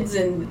have kids,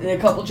 and in a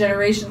couple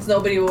generations,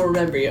 nobody will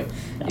remember you.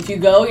 If you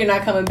go, you're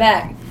not coming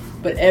back.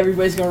 But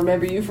everybody's going to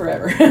remember you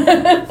forever.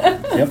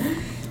 Yep.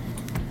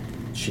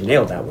 She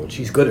nailed that one.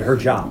 She's good at her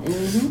job.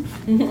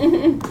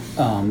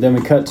 Then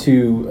we cut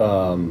to,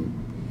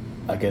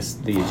 I guess,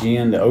 the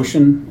Aegean, the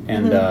ocean,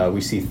 and we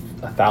see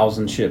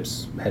 1,000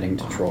 ships heading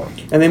to Troy.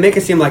 And they make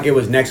it seem like it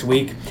was next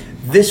week.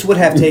 This would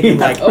have taken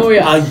like Oh,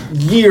 yeah. a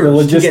year. The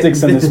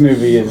logistics in this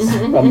movie is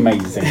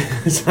amazing.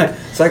 It's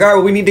like, all right,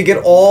 well, we need to get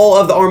all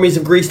of the armies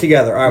of Greece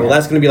together. All right, well,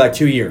 that's going to be like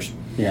 2 years.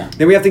 Yeah.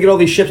 Then we have to get all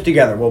these ships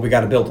together. Well, we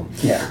got to build them.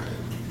 Yeah.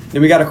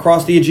 Then we got to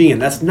cross the Aegean.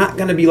 That's not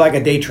going to be like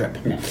a day trip.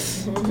 Yeah.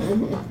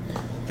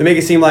 To make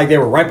it seem like they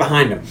were right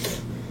behind them.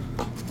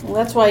 Well,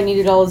 that's why I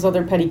needed all those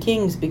other petty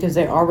kings, because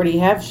they already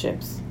have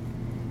ships.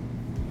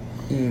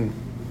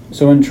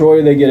 So in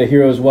Troy, they get a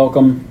hero's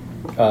welcome.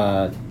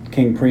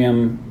 King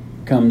Priam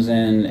comes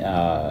in.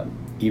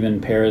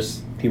 Even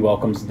Paris, he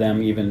welcomes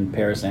them. Even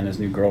Paris and his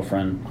new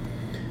girlfriend.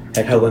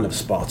 Helen of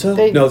Sparta?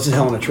 They- No, this is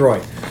Helen of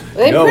Troy.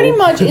 They No. pretty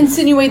much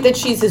insinuate that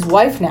she's his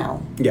wife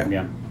now. Yeah.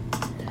 Yeah.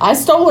 I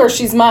stole her,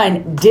 she's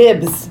mine.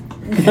 Dibs.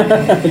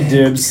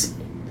 Dibs.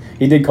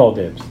 He did call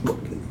dibs.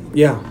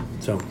 Yeah.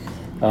 So,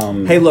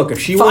 hey, look, if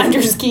she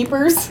Finders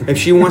keepers. if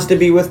she wants to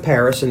be with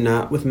Paris and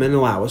not with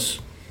Menelaus,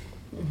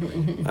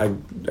 I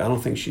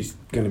don't think she's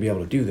going to be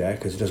able to do that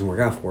because it doesn't work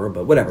out for her.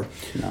 But whatever.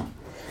 No.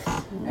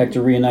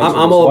 Hector reunites with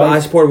I'm his all about. I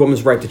wife. support a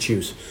woman's right to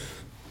choose.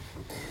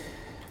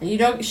 You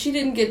don't. She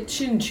didn't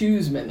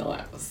choose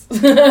Menelaus.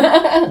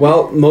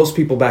 Well, most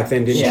people back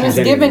then didn't She choose was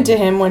anyone, given to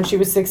him when she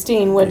was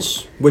 16,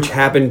 which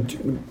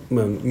happened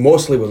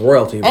mostly with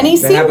royalty. and he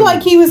That seemed happened-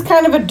 like he was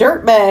kind of a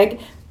dirtbag,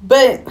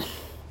 but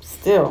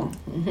still.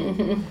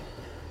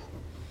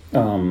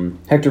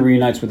 Hector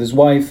reunites with his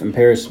wife, and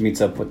Paris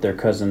meets up with their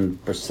cousin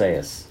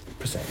Briseis.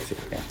 Briseis,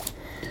 yeah.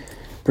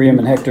 Priam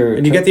and Hector.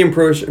 And you get the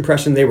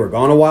impression they were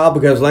gone a while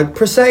because, like,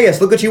 Briseis,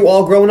 look at you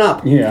all grown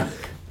up. Yeah.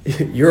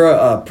 You're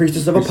a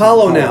priestess of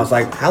Apollo now. It's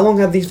like, how long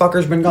have these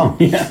fuckers been gone?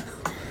 Yeah.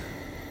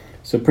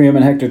 So Priam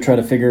and Hector try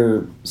to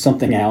figure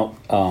something out,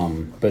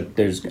 but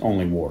there's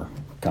only war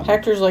coming.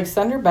 Hector's like,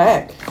 send her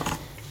back.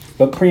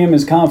 But Priam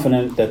is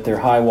confident that their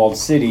high-walled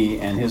city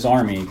and his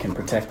army can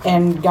protect them.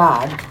 And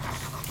God.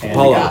 And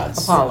Apollo. the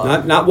gods.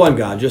 Apollo. Not one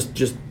god,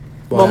 just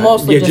Well,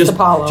 mostly just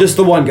Apollo. Just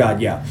the one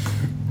god, yeah.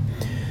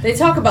 They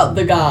talk about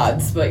the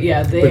gods, but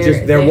yeah,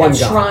 they're they one have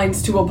god.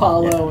 shrines to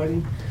Apollo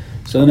and.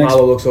 So the next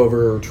Apollo looks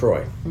over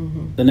Troy.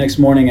 The next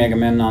morning,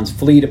 Agamemnon's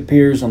fleet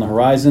appears on the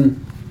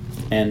horizon,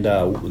 and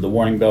the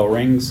warning bell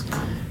rings.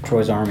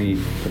 Troy's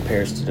army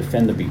prepares to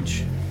defend the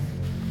beach.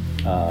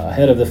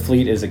 Ahead of the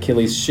fleet is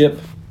Achilles' ship,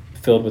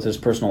 filled with his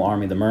personal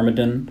army, the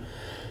Myrmidon,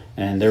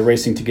 and they're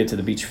racing to get to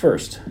the beach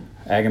first.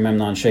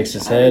 Agamemnon shakes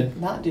his head.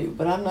 Not do,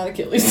 but I'm not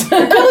Achilles.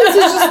 Achilles is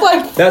just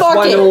like, That's fuck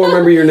why it. no one will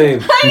remember your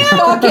name.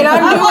 Fuck it,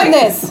 I'm doing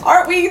this.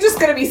 Aren't we just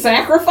going to be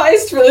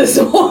sacrificed for this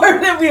war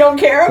that we don't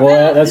care about?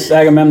 Well, that's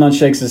Agamemnon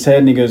shakes his head,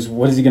 and he goes,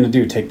 "What is he going to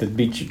do? Take the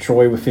beach of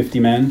Troy with 50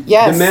 men?"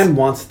 Yes. The man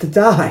wants to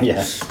die.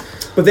 Yeah.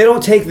 But they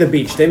don't take the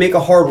beach. They make a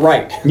hard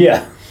right.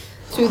 Yeah.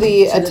 To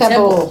the, To the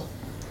temple.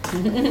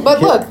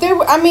 But look,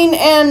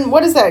 and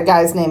what is that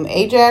guy's name?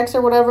 Ajax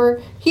or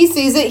whatever? He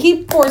sees it.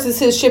 He forces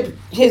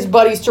his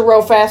buddies to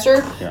row faster.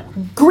 Yeah.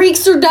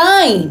 Greeks are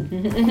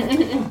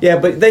dying. Yeah,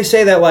 but they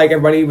say that like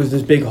everybody was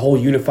this big whole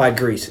unified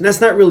Greece. And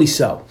that's not really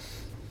so.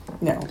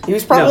 No. He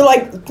was probably No.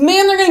 like,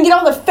 man, they're going to get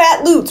all the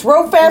fat loots.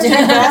 Row faster, you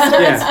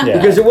bastards. Yeah.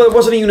 Yeah. Because it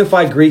wasn't a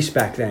unified Greece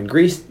back then.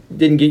 Greece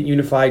didn't get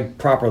unified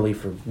properly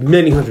for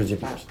many hundreds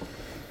of years.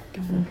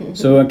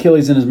 So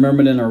Achilles and his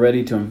Myrmidon are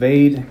ready to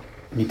invade.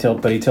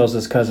 But he tells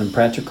his cousin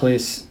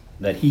Patroclus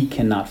that he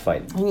cannot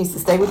fight. He needs to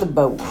stay with the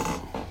boat.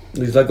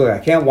 He's like, look, I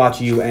can't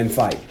watch you and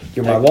fight.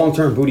 You're my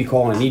long-term booty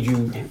call and I need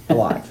you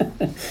alive.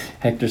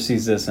 Hector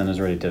sees this and is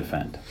ready to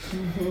defend.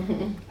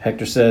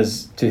 Hector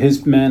says to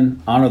his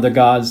men, "Honor the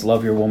gods,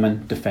 love your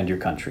woman, defend your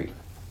country."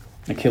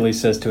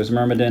 Achilles says to his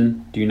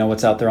Myrmidon, "Do you know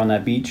what's out there on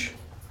that beach?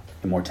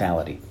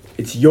 Immortality."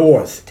 It's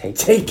yours.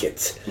 Take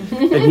it.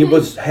 And he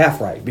was half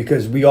right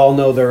because we all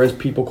know there is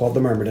people called the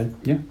Myrmidon.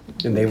 Yeah.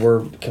 And they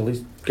were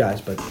Achilles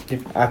guys, but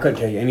I couldn't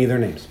tell you any of their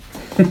names.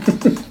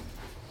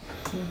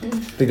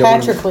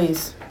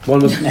 Patroclus.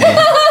 One was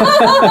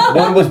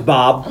one was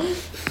Bob.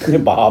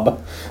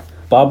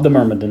 Bob the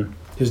Myrmidon.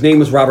 His name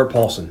was Robert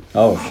Paulson.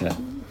 Oh, shit.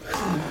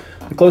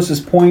 The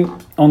closest point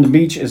on the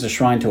beach is a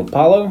shrine to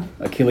Apollo.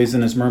 Achilles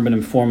and his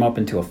Myrmidon form up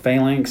into a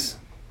phalanx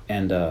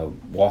and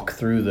walk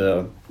through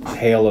the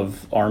hail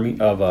of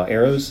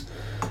arrows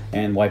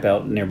and wipe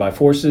out nearby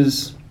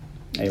forces.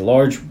 A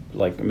large,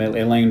 like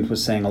Elaine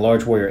was saying, a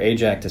large warrior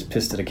Ajax is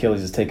pissed that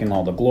Achilles is taking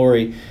all the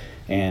glory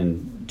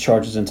and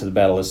charges into the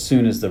battle as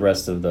soon as the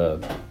rest of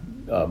the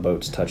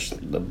boats touch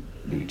the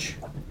beach.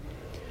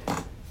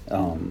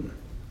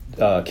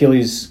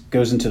 Achilles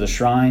goes into the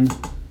shrine,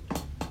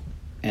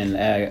 and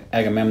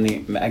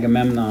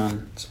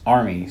Agamemnon's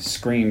army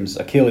screams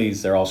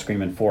Achilles. They're all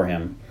screaming for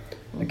him.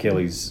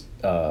 Achilles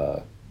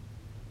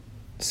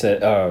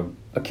said,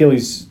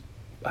 Achilles,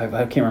 I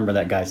can't remember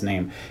that guy's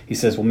name. He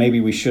says, well, maybe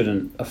we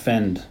shouldn't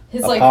offend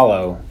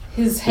Apollo.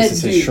 His head This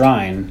is his dude.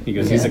 shrine. He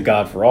goes, he's a Yeah.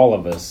 god for all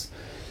of us.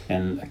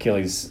 And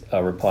Achilles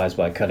replies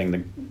by cutting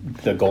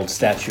the gold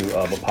statue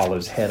of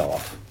Apollo's head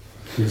off.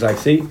 He's like,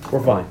 see,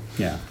 we're fine.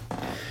 Yeah.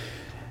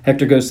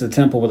 Hector goes to the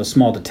temple with a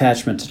small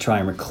detachment to try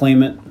and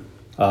reclaim it.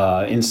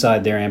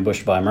 Inside, they're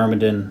ambushed by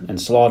Myrmidon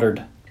and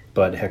slaughtered,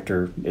 but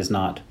Hector is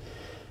not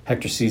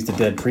Hector sees the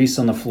dead priest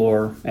on the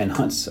floor and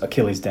hunts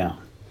Achilles down.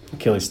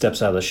 Achilles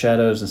steps out of the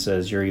shadows and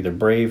says, "You're either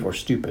brave or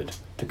stupid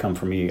to come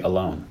for me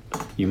alone.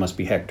 You must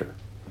be Hector."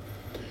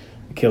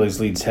 Achilles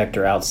leads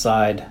Hector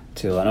outside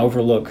to an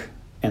overlook,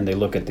 and they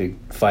look at the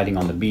fighting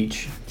on the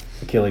beach.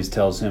 Achilles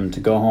tells him to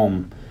go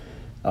home.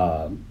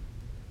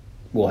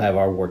 We'll have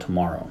our war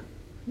tomorrow.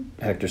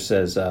 Hector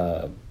says,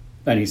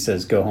 and he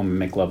says, "Go home and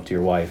make love to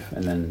your wife."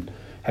 And then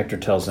Hector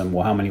tells him,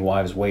 "Well, how many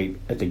wives wait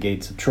at the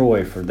gates of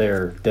Troy for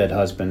their dead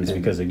husbands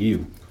because of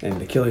you?"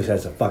 And Achilles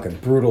has a fucking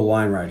brutal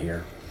line right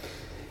here.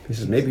 He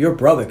says, "Maybe your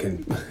brother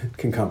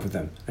can comfort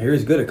them. I hear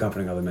he's good at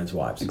comforting other men's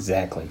wives."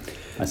 Exactly.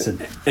 I said,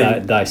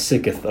 thy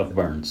sicketh of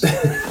burns.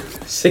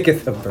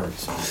 Sicketh of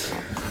birds.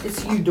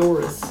 It's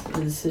Eudorus.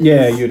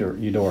 Yeah,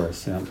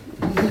 Eudorus. Yeah.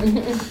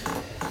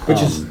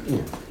 Which is...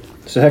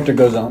 So Hector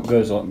goes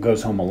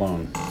home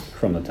alone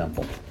from the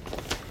temple.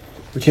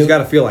 Which he's got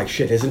to feel like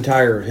shit. His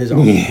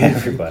own.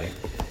 Everybody.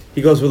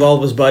 He goes with all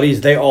of his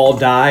buddies. They all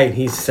die, and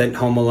he's sent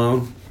home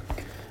alone.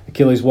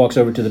 Achilles walks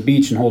over to the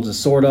beach and holds his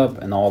sword up,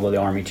 and all of the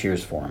army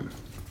cheers for him.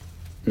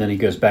 And then he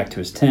goes back to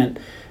his tent,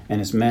 and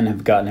his men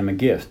have gotten him a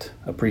gift,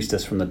 a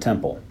priestess from the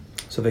temple.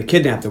 So they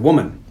kidnapped a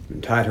woman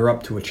and tied her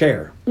up to a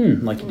chair.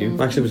 Like you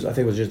do. Actually, I think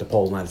it was just a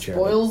pole, not a chair.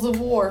 Spoils of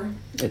war.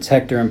 It's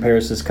Hector and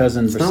Paris'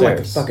 cousin, It's Viserys. not like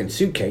a fucking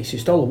suitcase. You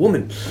stole a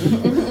woman.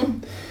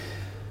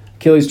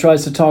 Achilles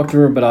tries to talk to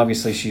her, but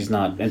obviously she's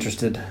not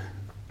interested.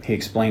 He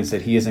explains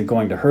that he isn't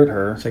going to hurt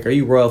her. It's like, are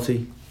you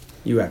royalty?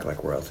 You act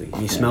like royalty.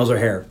 He smells her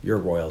hair. You're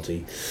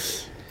royalty.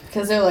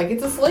 Because they're like,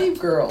 it's a slave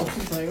girl.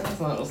 He's like, that's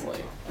not a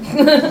slave.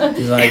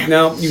 He's like,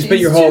 no, you spent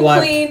She's your whole too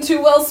life. clean,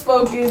 too well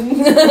spoken.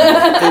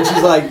 And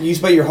she's like, you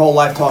spent your whole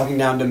life talking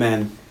down to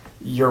men.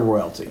 You're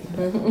royalty.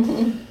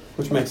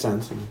 Which makes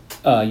sense.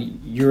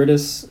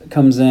 Eurydice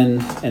comes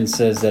in and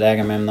says that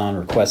Agamemnon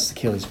requests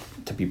Achilles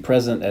to be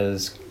present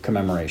as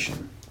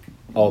commemoration.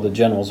 All the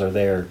generals are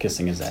there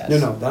kissing his ass. No,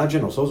 they're not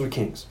generals. Those are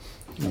kings.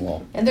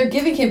 Well, And they're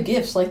giving him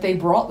gifts, like they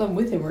brought them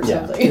with him or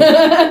Yeah. something.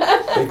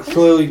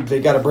 They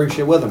got to bring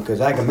shit with them because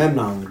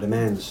Agamemnon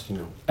demands,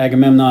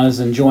 Agamemnon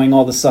is enjoying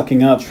all the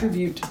sucking up,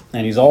 Tribute.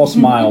 and he's all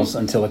smiles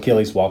until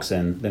Achilles walks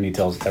in. Then he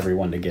tells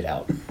everyone to get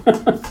out.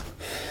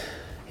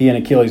 He and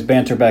Achilles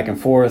banter back and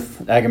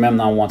forth.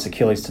 Agamemnon wants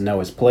Achilles to know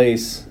his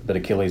place, but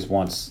Achilles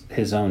wants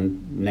his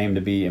own name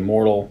to be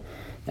immortal.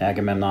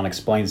 Agamemnon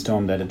explains to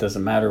him that it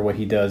doesn't matter what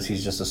he does,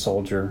 he's just a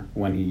soldier.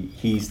 When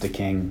he's the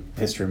king,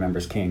 history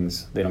remembers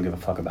kings. They don't give a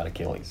fuck about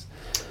Achilles.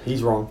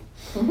 He's wrong.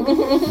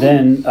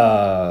 Then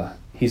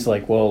he's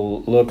like,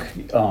 well, look,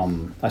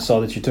 I saw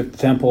that you took the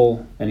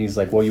temple. And he's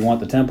like, well, you want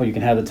the temple? You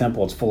can have the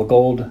temple. It's full of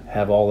gold.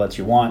 Have all that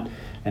you want.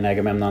 And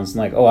Agamemnon's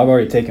like, oh, I've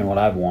already taken what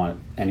I want.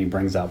 And he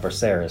brings out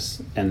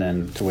Viserys. And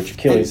then to which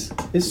Achilles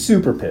is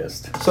super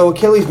pissed. So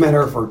Achilles met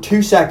her for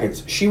 2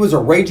 seconds. She was a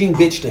raging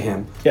bitch to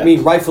him. Yeah. I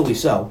mean, rightfully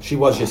so. She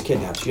was just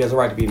kidnapped. She has a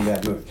right to be in a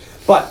bad mood.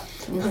 But,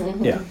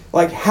 Yeah.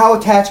 like, how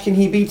attached can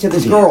he be to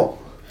this girl?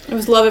 It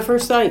was love at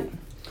first sight.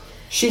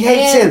 She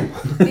hates him.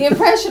 The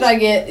impression I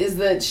get is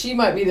that she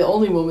might be the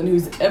only woman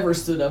who's ever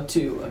stood up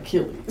to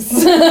Achilles.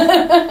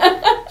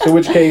 So in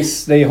which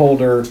case, they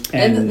hold her.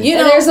 And, And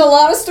there's a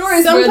lot of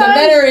stories where the men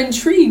sometimes- are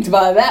intrigued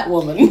by that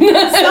woman.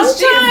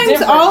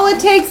 Sometimes all it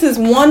takes is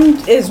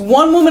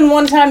one woman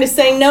one time to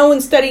say no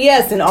instead of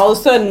yes, and all of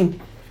a sudden,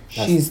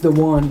 she's the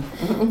one.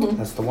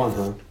 That's the one,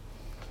 huh?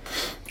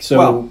 so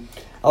Well,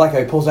 I like how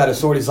he pulls out his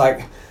sword. He's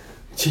like,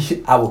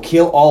 I will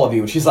kill all of you.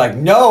 And she's like,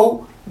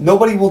 no,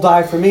 nobody will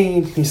die for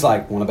me. He's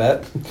like, want to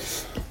bet?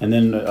 and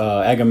then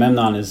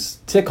Agamemnon is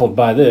tickled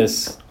by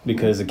this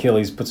because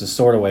Achilles puts his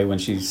sword away when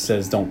she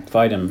says don't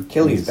fight him.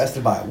 Achilles He's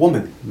bested by a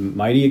woman.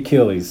 mighty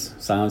Achilles,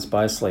 silenced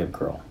by a slave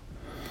girl.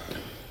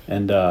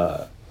 And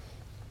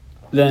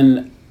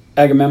then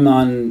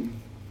Agamemnon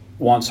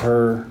wants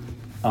her,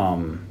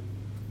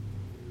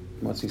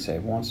 what's he say?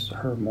 Wants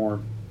her more.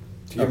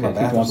 To give him a he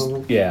bath or wants-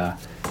 something? Yeah.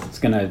 It's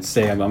going to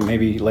say,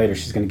 maybe later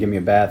she's going to give me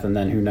a bath, and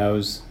then who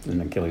knows?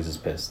 And Achilles is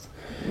pissed.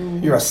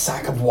 You're a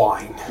sack of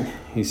wine.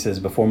 He says,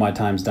 before my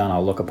time's done,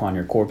 I'll look upon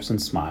your corpse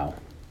and smile.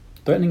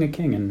 Threatening a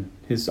king in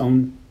his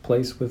own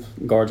place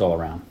with guards all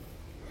around.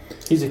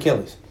 He's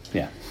Achilles.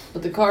 Yeah.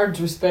 But the cards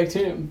respect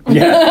him.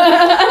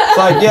 Yeah. It's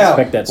like, yeah,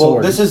 Respect that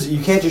well, sword.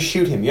 you can't just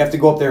shoot him. You have to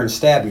go up there and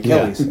stab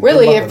Achilles. Yeah. Good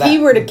Really, luck if with he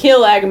that. were to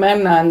kill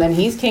Agamemnon, then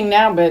he's king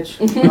now,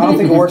 bitch. I don't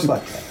think it works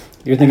like that.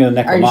 You're thinking of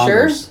the Are you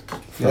sure?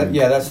 necromongers.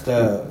 Yeah, that's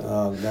the...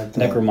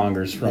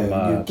 Necromongers from...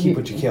 you keep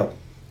what you kill.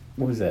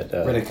 what was that?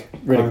 Riddick.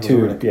 Riddick Chronicles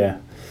 2, of Riddick. yeah.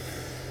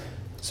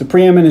 So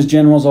Priam and his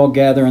generals all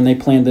gather and they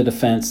plan the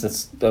defense.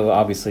 That's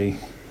obviously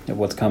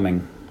what's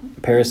coming.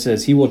 Paris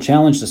says he will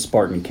challenge the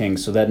Spartan king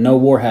so that no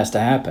war has to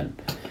happen.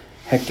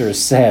 Hector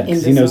is sad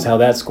because he knows how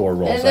that score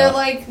rolls And they're out.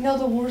 like, no,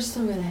 the war's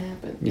still going to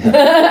happen.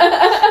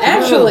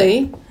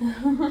 Actually,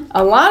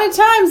 a lot of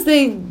times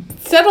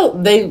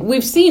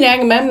we've seen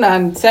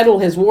Agamemnon settle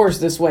his wars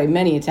this way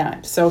many a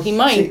time. So he See,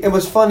 might. and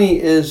what's funny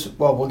is...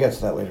 Well, we'll get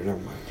to that later. Never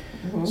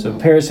mind. So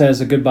Paris has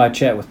a goodbye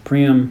chat with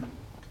Priam,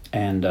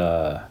 and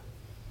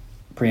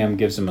Priam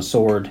gives him a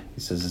sword.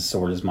 He says, his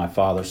sword is my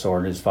father's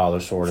sword, his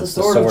father's sword It's is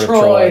the the sword of sword of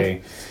Troy.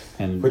 Troy.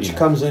 and Which you know,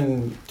 comes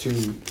in to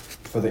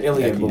for the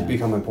Iliad will Yeah.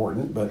 become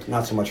important, but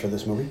not so much for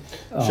this movie.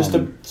 It's just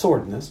a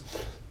sword in this.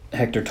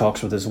 Hector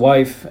talks with his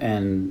wife,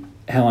 and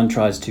Helen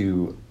tries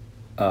to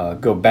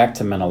go back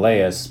to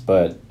Menelaus,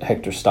 but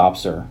Hector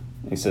stops her.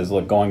 He says,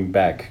 "Look, going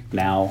back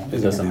now, it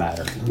doesn't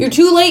matter." You're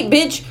too late,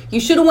 bitch. You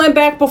should have went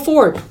back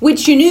before,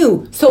 which you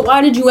knew. So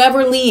why did you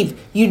ever leave,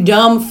 you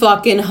dumb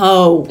fucking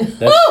hoe?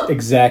 That's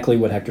exactly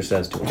what Hector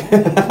says to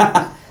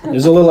her.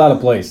 There's a little out of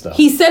place, though.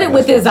 He said it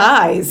with his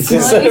eyes. He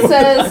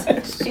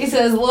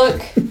says,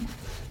 look,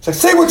 It's like,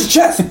 say it with your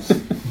chest!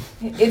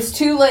 it's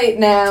too late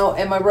now,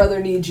 and my brother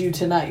needs you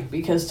tonight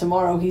because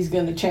tomorrow he's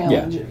going to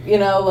challenge it. You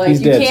know, like, He's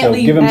you dead, can't so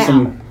leave give him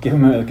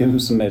now. give him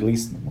some at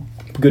least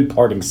good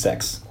parting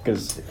sex,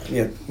 because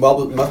Yeah,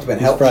 well, it must have been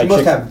He's help. fried She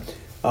must chicken.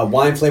 have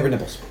wine-flavored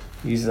nipples.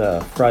 he's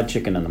fried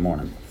chicken in the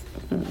morning.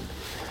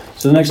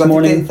 So the next But I think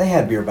morning, they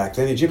had beer back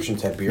then. The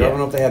Egyptians had beer. Yeah. I don't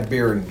know if they had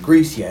beer in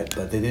Greece yet,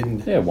 but they didn't.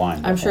 they had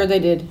wine. I'm sure they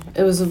did.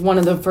 It was one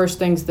of the first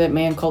things that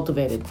man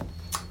cultivated.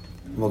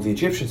 Well, the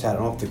Egyptians had it. I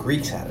don't know if the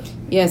Greeks had it.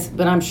 Yes,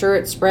 but I'm sure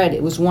it spread.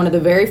 It was one of the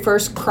very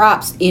first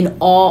crops in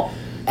all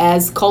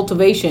as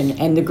cultivation,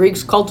 and the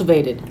Greeks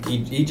cultivated.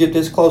 Egypt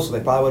is close, so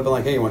they probably would have been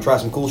like, hey, you want to try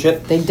some cool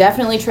shit? They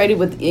definitely traded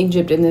with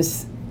Egypt in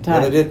this Yeah,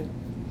 time. they did.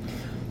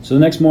 So the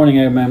next morning,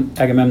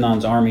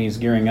 Agamemnon's army is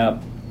gearing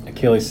up.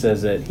 Achilles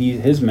says that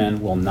his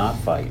men will not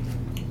fight.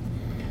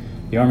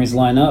 The armies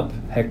line up.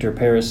 Hector,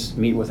 Paris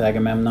meet with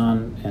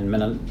Agamemnon and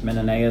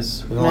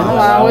Menelaus.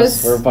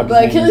 Menelaus. Whatever the fuck his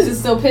But name Achilles is. is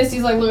still pissed.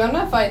 He's like, look, I'm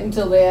not fighting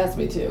until they ask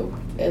me to.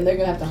 And they're going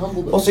to have to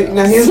humble Well, themselves. see,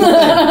 now here's the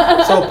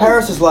thing. So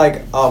Paris is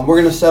like, we're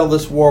going to settle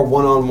this war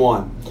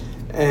one-on-one.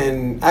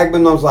 And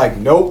Agamemnon's like,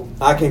 nope,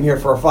 I came here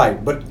for a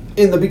fight. But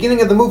in the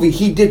beginning of the movie,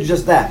 he did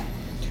just that.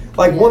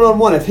 Like,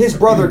 one-on-one, if his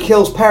brother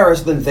kills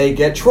Paris, then they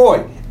get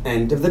Troy.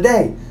 End of the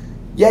day.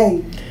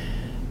 Yay.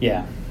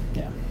 Yeah.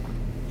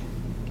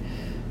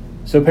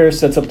 So Paris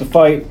sets up the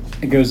fight.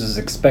 It goes as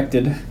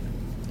expected,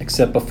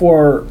 except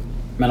before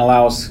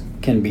Menelaus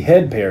can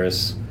behead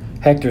Paris,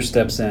 Hector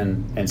steps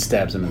in and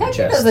stabs him in the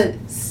Hector chest.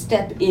 doesn't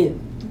step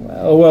in.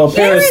 Well,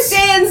 Paris Paris.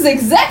 stands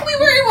exactly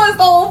where he was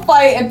the whole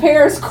fight, and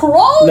Paris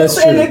crawls That's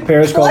true. and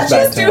Paris crawls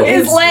clutches back to to him.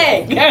 his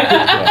leg. He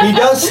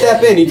does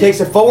step in. He takes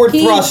a forward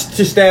thrust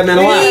to stab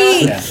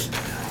Menelaus.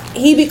 Yeah.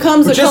 He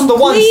becomes a Just the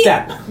one complete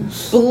step.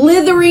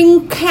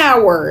 blithering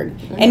coward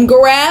and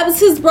grabs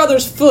his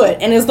brother's foot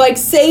and is like,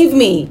 "Save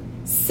me,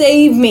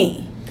 save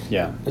me."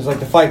 Yeah. It's like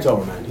the fight's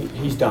over, man.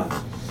 He's done.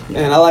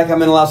 And I like how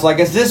Menelaus like,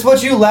 is this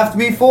what you left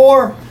me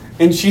for?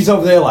 And she's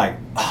over there like,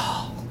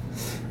 oh,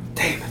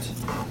 damn it.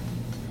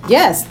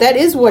 Yes, that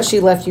is what she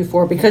left you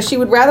for, because she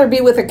would rather be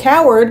with a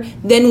coward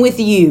than with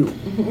you.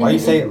 Why you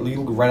say it?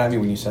 You looked right at me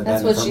when you said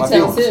That's that. what and it she hurt my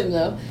tells feelings. him,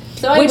 though.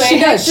 So anyway, Which she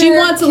does. She Hector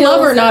wants a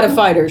lover, kills not a him.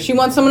 fighter. She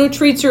wants someone who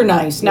treats her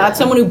nice, not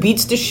someone who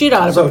beats the shit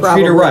out of So her,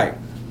 probably. treat her right.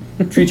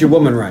 Treat your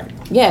woman right.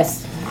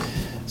 Yes.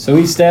 So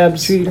he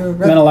stabs Treat her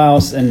right.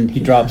 Menelaus and he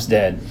drops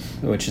dead,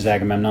 which is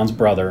Agamemnon's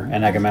brother.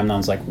 And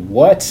Agamemnon's like,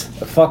 "What?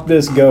 Fuck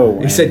this, go!"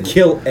 He said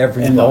kill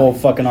everybody. and the whole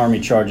fucking army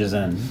charges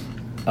in.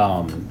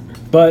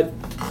 But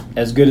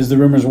as good as the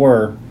rumors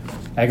were,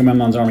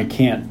 Agamemnon's army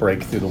can't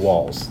break through the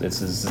walls.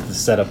 This is the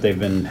setup they've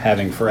been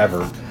having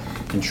forever.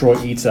 And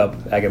Troy eats up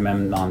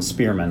Agamemnon's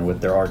spearmen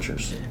with their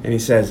archers. And he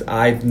says,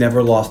 I've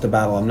never lost a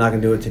battle. I'm not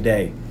going to do it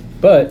today.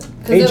 But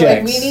Because they're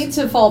like, Ajax, we need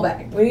to fall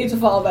back. We need to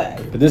fall back.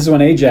 but this is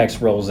when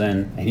Ajax rolls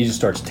in and he just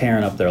starts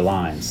tearing up their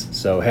lines.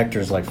 So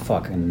Hector's like,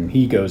 "Fuck," and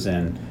he goes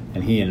in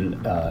and he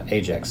and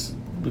Ajax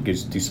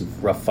do some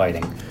rough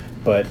fighting.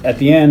 But at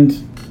the end,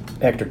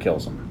 Hector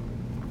kills him.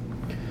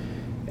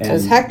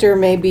 Because And- Hector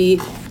may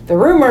be, the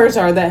rumors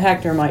are that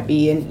Hector might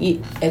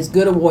be as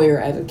good a warrior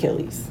as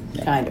Achilles.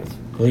 Kind of.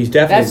 Well, he's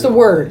definitely... That's the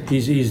word.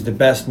 He's the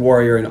best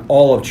warrior in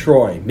all of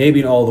Troy. Maybe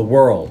in all the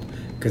world.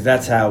 Because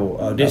that's how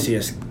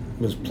Odysseus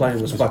was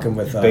fucking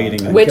with...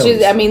 baiting him. Which is,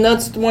 Achilles. I mean,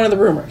 that's one of the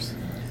rumors.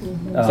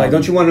 It's like,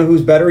 don't you want to know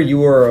who's better?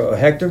 You or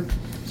Hector?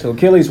 So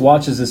Achilles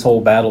watches this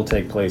whole battle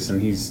take place, and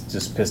he's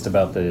just pissed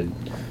about the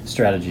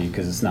strategy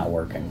because it's not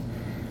working.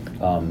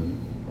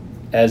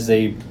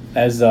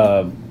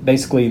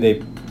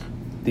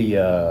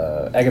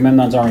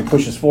 Agamemnon's army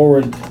pushes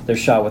forward, they're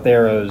shot with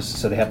arrows,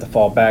 so they have to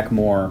fall back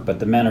more. But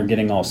the men are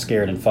getting all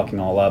scared and fucking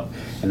all up,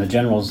 and the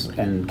generals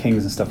and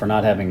kings and stuff are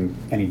not having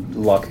any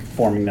luck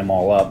forming them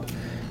all up.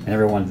 And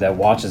everyone that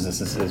watches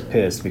this is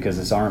pissed because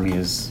this army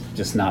is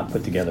just not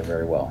put together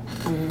very well.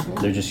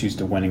 They're just used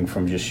to winning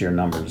from just sheer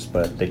numbers,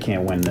 but they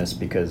can't win this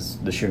because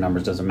the sheer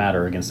numbers doesn't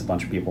matter against a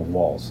bunch of people in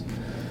walls.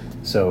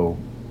 So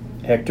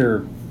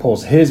Hector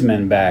pulls his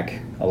men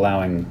back,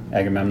 allowing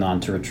Agamemnon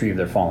to retrieve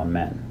their fallen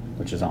men,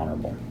 which is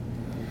honorable.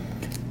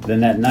 Then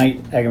that night,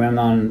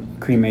 Agamemnon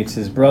cremates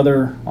his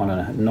brother on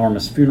an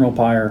enormous funeral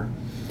pyre,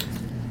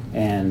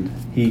 and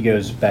he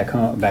goes back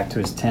home, back to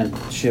his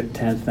ship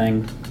tent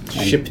thing.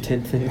 And- Ship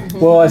tent thing?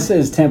 Well, I say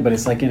his tent, but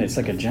it's like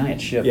a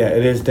giant ship. Yeah,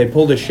 it is. They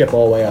pulled his ship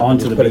all the way up Onto and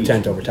just the put beach. a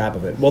tent over top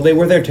of it. Well, they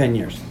were there 10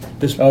 years.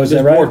 This Oh, is this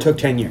that right? war took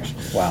 10 years.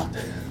 Wow.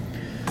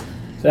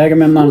 So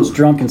Agamemnon's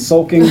drunk and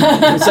sulking.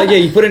 It's like, yeah,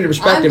 you put it into I'm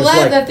perspective. glad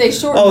it's like, that they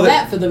shortened the-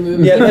 that for the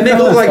movie. Yeah, and they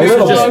look like A this was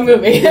little just long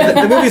movie.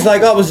 the movie's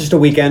like, oh, it was just a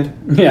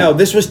weekend. Yeah. No,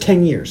 this was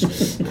 10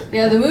 years.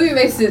 Yeah, the movie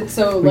makes it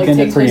so like Weekend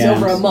at takes place over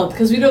a Priam's. month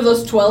because we do have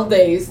those 12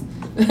 days.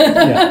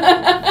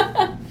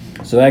 Yeah.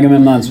 So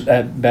Agamemnon's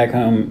back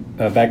home,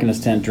 back in his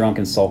tent, drunk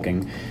and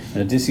sulking.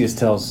 And Odysseus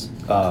talks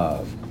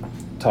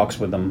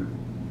with him.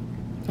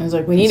 I was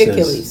like, we need He says,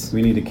 Achilles.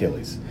 We need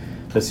Achilles.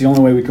 That's the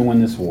only way we can win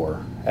this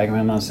war.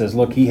 Agamemnon says,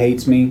 look, he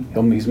hates me.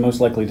 He's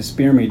most likely to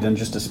spear me than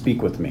just to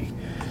speak with me.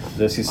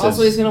 Odysseus says,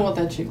 Also, he's gonna want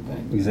that chick back.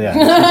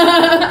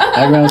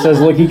 Agamemnon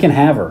says, look, he can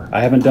have her.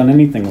 I haven't done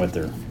anything with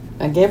her.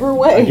 I gave her I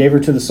away. gave her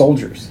to the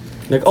soldiers.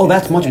 Like, oh,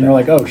 that's much And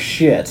better. they're like, oh,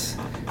 shit.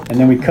 And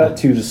then we cut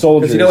to the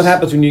soldiers. Because you know what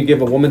happens when you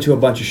give a woman to a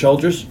bunch of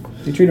soldiers?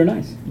 They treat her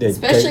nice.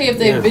 Especially if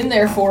they've been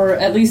there for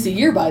at least a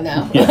year by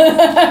now.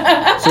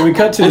 So we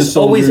cut to the This soldiers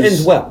always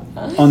ends well.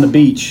 on the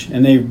beach,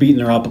 and they've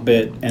beaten her up a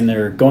bit, and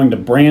they're going to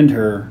brand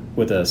her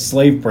with a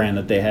slave brand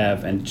that they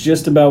have, and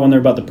just about when they're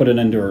about to put it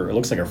into her, it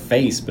looks like her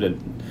face, but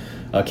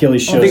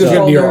Achilles I think it shows was going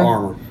up. to be her Shoulder.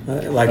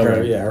 armor. Like her,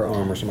 Okay. yeah, her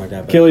arm or something like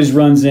that. But Achilles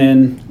runs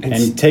in and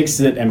s- takes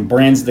it and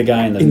brands the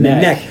guy in the in neck.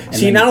 the neck. And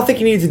See, then- and I don't think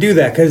you need to do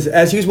that because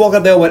as he was walking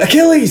up there, I went,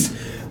 Achilles!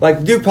 Like,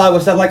 the dude probably would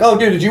have said, like, oh,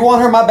 dude, did you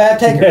want her? My bad,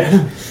 take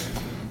her.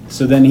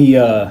 So then he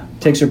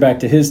takes her back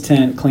to his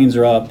tent, cleans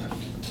her up,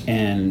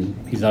 and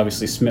he's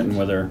obviously smitten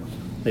with her.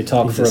 They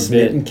talk He's for a a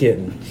smitten bit.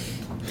 kitten.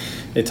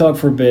 They talk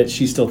for a bit.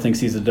 She still thinks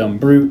he's a dumb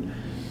brute,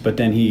 but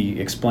then he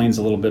explains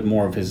a little bit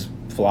more of his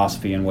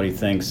philosophy and what he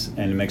thinks,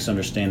 and makes her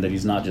understand that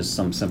he's not just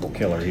some simple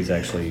killer. He's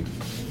actually,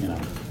 you know.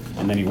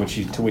 And then which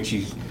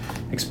he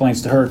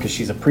explains to her, because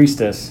she's a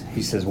priestess.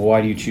 He says, "Well,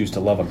 why do you choose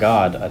to love a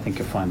god? I think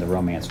you'll find the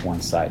romance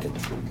one-sided."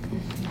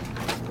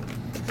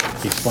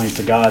 He explains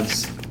the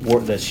gods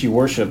that she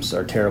worships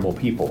are terrible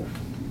people,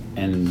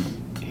 and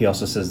he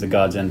also says the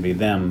gods envy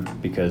them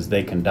because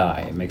they can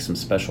die. It makes them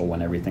special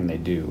when everything they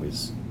do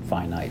is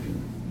finite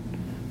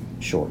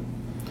and short.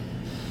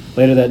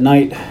 Later that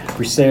night,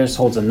 Briseis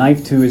holds a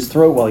knife to his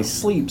throat while he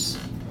sleeps,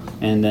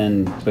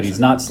 but he's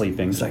not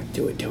sleeping. He's like,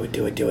 do it, do it,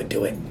 do it, do it,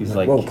 do it. He's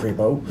like, like- whoa,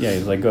 creepo. Yeah,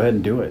 he's like, go ahead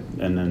and do it,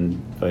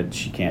 but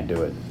she can't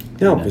do it.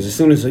 No, And because then- as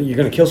soon as you're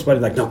going to kill somebody,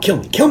 like, no, kill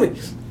me, kill me.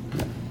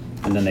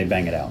 and then they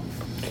bang it out.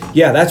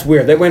 Yeah, that's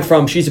weird. They went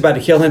from she's about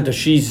to kill him to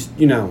she's,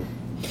 you know.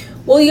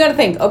 Well, you got to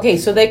think. Okay,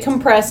 so they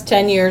compressed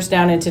 10 years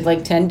down into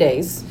like 10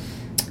 days.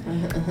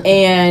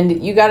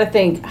 And you got to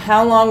think,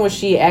 how long was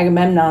she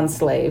Agamemnon's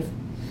slave?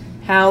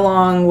 How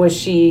long was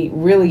she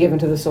really given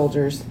to the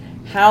soldiers?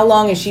 How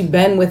long has she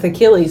been with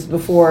Achilles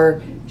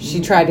before she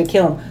tried to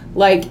kill him?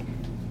 Like,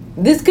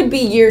 this could be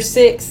year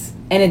 6,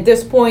 and at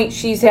this point,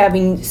 she's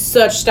having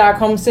such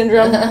Stockholm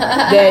syndrome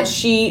that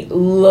she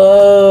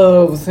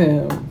loves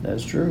him.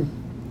 That's true.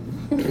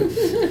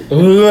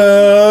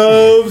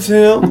 Loves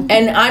him.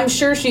 And I'm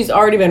sure she's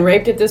already been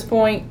raped at this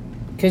point,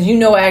 because you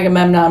know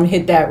Agamemnon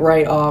hit that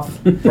right off.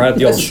 Right at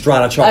the old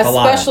strata chocolate.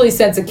 Especially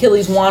since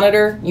Achilles wanted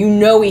her. You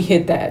know he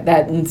hit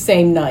that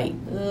same night.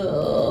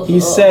 He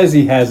says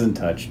he hasn't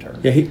touched her.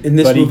 Yeah, in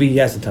this But movie, he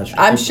hasn't touched her.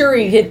 I'm sure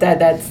he hit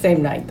that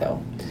same night,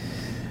 though.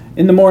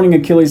 In the morning,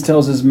 Achilles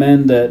tells his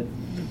men that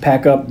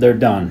pack up, they're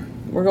done.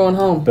 We're going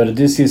home. But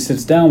Odysseus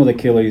sits down with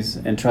Achilles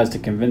and tries to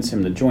convince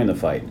him to join the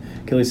fight.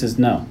 Achilles says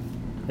no.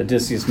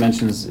 Odysseus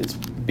mentions it's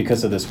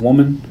because of this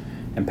woman,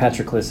 and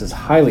Patroclus is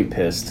highly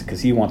pissed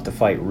because he wants to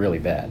fight really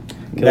bad.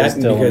 That tells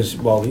him- because,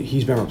 well,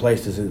 he's been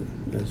replaced as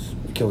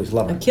Achilles'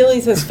 lover.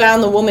 Achilles has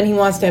found the woman he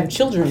wants to have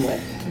children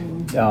with.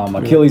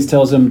 Achilles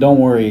tells him, don't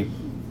worry,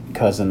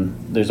 cousin,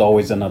 there's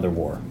always another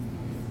war.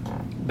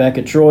 Back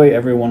at Troy,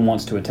 everyone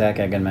wants to attack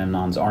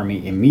Agamemnon's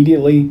army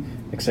immediately,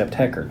 except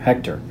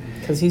Hector.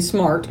 Because he's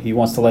smart. He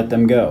wants to let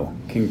them go.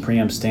 King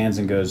Priam stands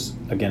and goes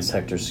against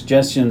Hector's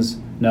suggestions.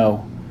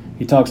 No.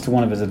 He talks to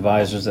one of his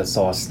advisors that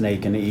saw a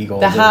snake and an eagle.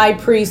 The high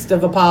priest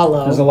of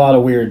Apollo. There's a lot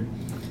of weird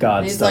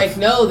god He's stuff. like,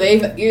 no,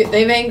 they've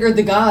angered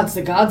the gods.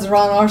 The gods are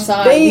on our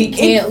side. They- we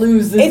can't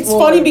lose this It's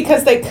war. funny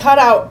because they cut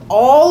out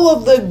all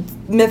of the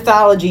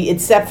mythology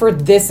except for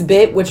this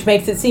bit, which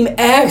makes it seem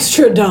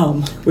extra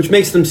dumb. Which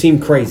makes them seem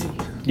crazy.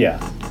 Yeah.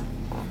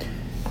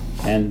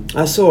 And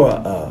I saw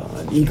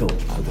an eagle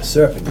with a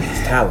serpent in his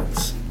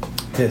talons.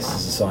 This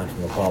is a sign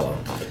from Apollo.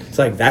 It's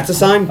like, that's a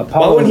sign? Why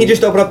Apollo- wouldn't he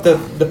just open up the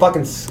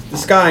fucking the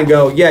sky and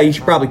go, yeah, you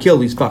should probably kill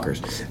these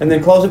fuckers, and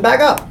then close it back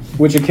up?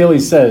 which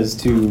Achilles says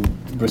to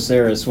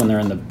Briseis when they're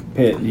in the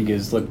pit. He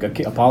goes, look,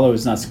 Apollo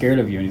is not scared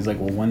of you. And he's like,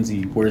 well,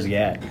 where's he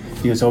at?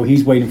 He goes, oh,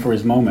 he's waiting for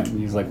his moment. And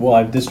he's like, well,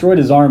 I've destroyed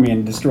his army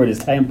and destroyed his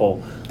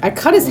temple. I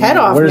cut his head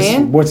off,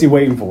 man. What's he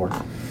waiting for?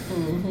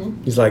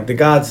 He's like, the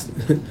gods,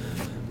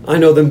 I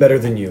know them better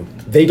than you.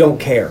 They don't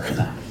care.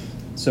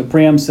 So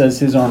Priam says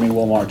his army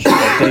will march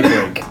at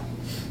daybreak.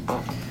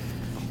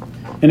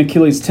 In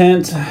Achilles'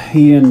 tent,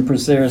 he and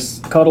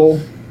Briseis cuddle,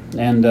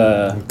 and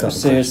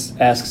Briseis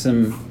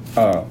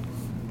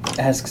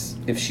asks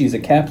if she's a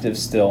captive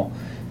still,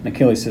 and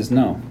Achilles says,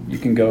 no, you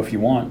can go if you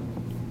want,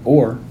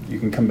 or you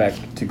can come back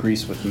to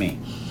Greece with me.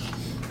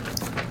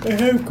 I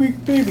have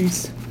Greek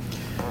babies.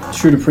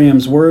 True to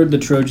Priam's word, the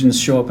Trojans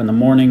show up in the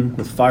morning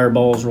with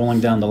fireballs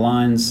rolling down the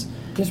lines,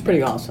 It's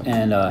pretty awesome.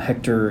 and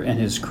Hector and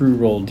his crew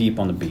roll deep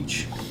on the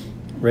beach,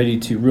 ready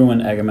to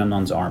ruin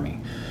Agamemnon's army.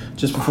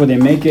 Just before they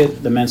make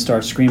it, the men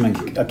start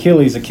screaming,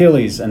 Achilles,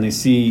 Achilles, and they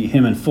see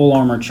him in full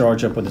armor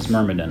charge up with his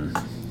myrmidon,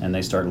 and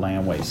they start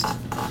laying waste.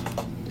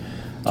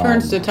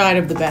 Turns the tide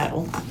of the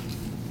battle.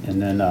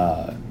 And then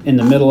in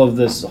the middle of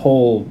this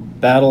whole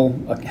battle,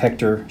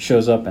 Hector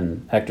shows up,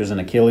 and Hector's and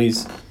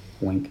Achilles,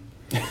 wink,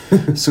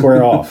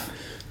 square off.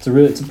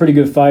 It's a pretty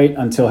good fight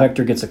until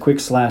Hector gets a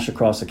quick slash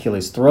across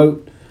Achilles'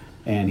 throat,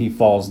 and he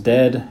falls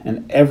dead,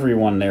 and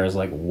everyone there is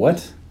like,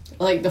 what?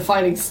 Like, the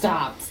fighting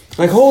stopped.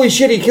 Like, holy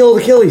shit, he killed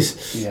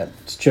Achilles. Yeah,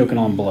 it's choking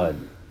on blood.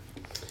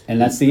 And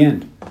that's the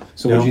end.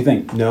 So what do you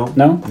think? No.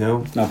 No?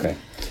 No. Okay.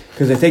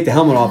 Because they take the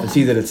helmet off and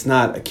see that it's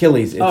not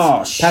Achilles, it's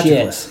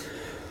Patroclus.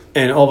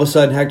 And all of a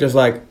sudden, Hector's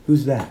like,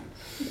 who's that?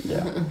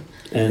 Yeah.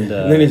 And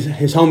And then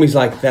his homie's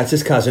like, that's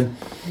his cousin.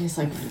 And he's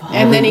like, fuck.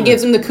 And then he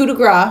gives him the coup de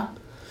grace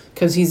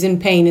because he's in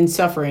pain and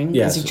suffering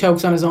Yes. as he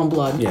chokes on his own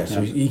blood. Yeah,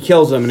 so he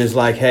kills him and is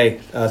like, hey,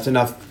 it's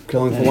enough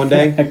killing for one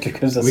day. Hector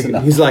goes, that's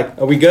enough. He's like,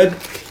 are we good?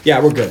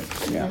 Yeah, we're good.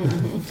 Yeah.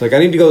 It's like, I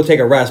need to go take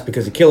a rest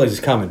because Achilles is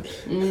coming.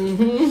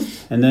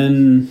 And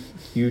then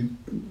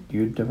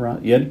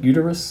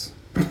Uterus?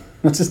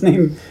 What's his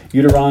name?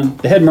 Uteron.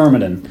 The head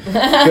Myrmidon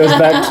goes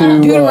back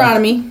to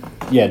Deuteronomy.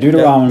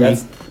 Deuteronomy.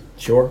 That's,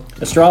 sure.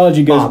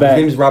 Astrology goes His back.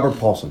 name is Robert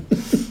Paulson.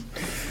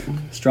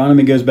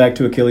 Astronomy goes back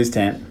to Achilles'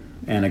 tent,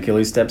 and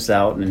Achilles steps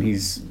out, and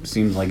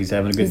seems like he's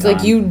having a good He's time.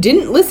 like, you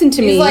didn't listen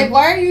to me. He's like,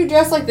 why are you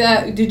dressed like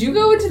that? Did you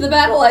go into the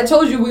battle? I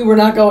told you we were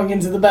not going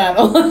into the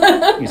battle.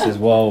 He says,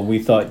 well, we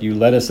thought you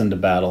led us into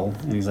battle.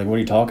 And he's like, what are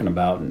you talking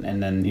about?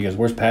 And then he goes,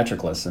 where's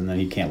Patroclus? And then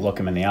he can't look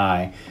him in the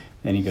eye.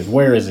 And he goes,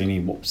 where is he? And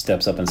he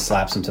steps up and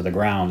slaps him to the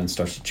ground and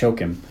starts to choke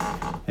him.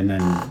 And then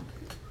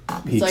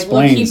he It's like,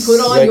 look, he explains. put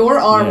on like, your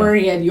armor,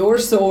 yeah. he had your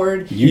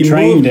sword, You He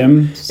trained moved,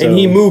 him. So, and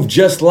he moved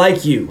just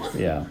like you.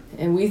 Yeah.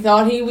 and we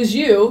thought he was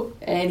you,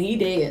 and he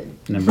did.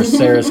 And then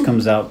Briseis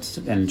comes out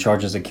and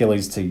charges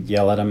Achilles to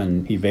yell at him,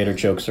 and he Vader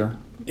chokes her.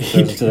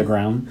 Throws her to the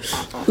ground.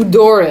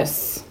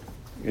 Eudoris.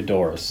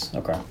 Doris.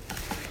 Okay.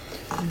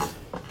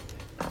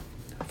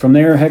 From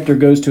there, Hector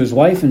goes to his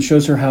wife and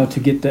shows her how to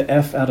get the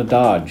F out of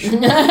Dodge.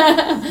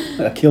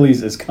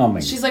 Achilles is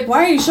coming. She's like,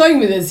 why are you showing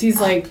me this? He's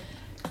like,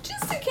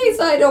 just in case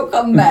I don't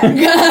come back. Just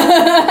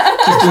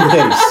in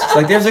case. It's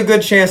like, there's a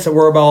good chance that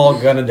we're all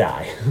gonna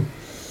die.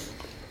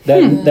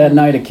 That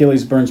night,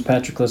 Achilles burns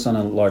Patroclus on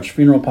a large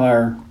funeral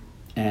pyre,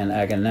 and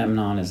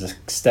Agamemnon is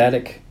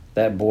ecstatic.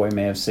 That boy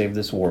may have saved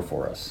this war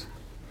for us.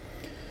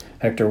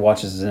 Hector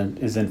watches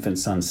his infant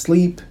son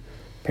sleep.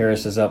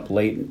 Paris is up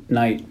late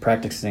night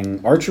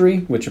practicing archery,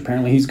 which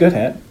apparently he's good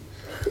at.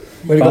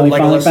 Way to go, Finally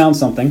Legolas. found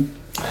something.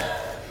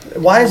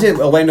 Why is it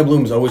Orlando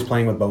Bloom's always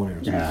playing with bow and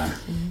arrows? Yeah.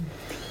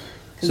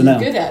 He's So now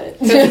good at it.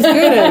 He's good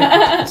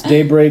at it. it's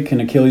daybreak, and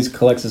Achilles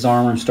collects his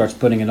armor and starts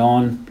putting it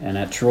on. And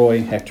at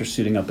Troy, Hector's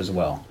suiting up as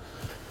well.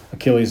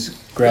 Achilles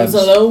grabs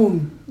He's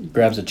alone.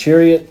 a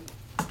chariot,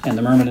 and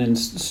the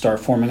Myrmidons start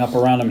forming up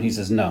around him. And he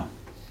says no.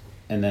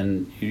 And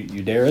then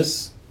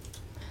Eudarus,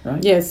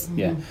 right? Yes.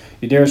 Yeah.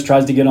 Eudarus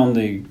tries to get on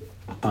the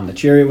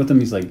chariot with him.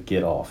 He's like,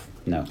 get off.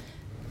 No.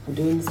 I'm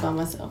doing this by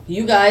myself.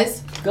 You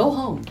guys, go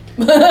home.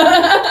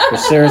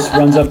 Viserys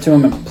runs up to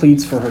him and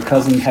pleads for her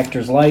cousin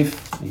Hector's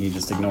life. And he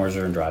just ignores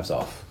her and drives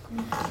off.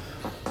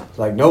 It's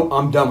like, nope,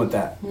 I'm done with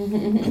that.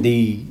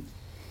 The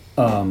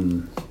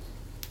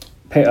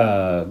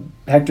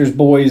Hector's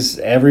boys,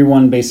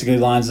 everyone basically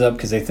lines up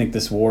because they think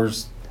this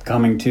war's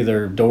coming to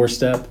their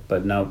doorstep,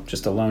 but no,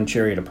 just a lone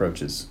chariot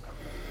approaches.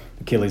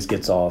 Achilles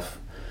gets off.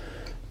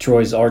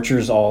 Troy's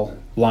archers all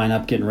line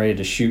up getting ready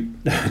to shoot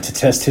to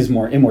test his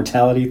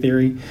immortality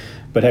theory,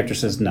 but Hector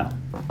says no.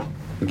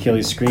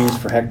 Achilles screams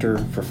for Hector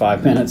for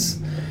 5 minutes.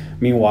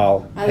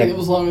 Meanwhile, I think it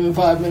was longer than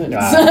 5 minutes.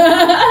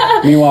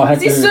 meanwhile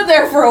Hector He stood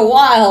there for a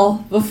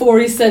while before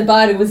he said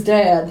bye to his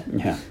dad,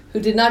 yeah.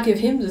 who did not give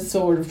him the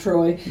sword of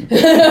Troy.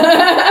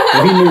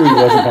 Well, he knew he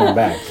wasn't coming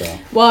back, so.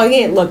 Well,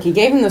 he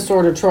gave him the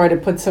sword of Troy to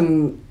put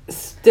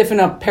stiffen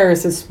up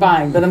Paris's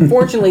spine, but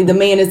unfortunately the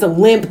man is a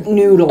limp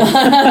noodle.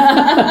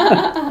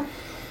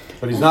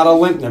 But he's not a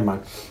limp, never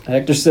mind.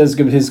 Hector says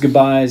his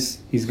goodbyes.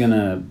 He's going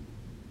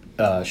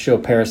to show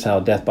Paris how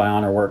death by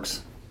honor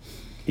works.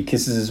 He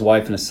kisses his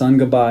wife and his son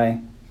goodbye.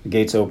 The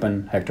gates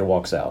open. Hector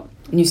walks out.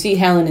 And you see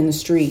Helen in the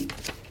street,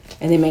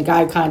 and they make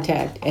eye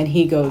contact, and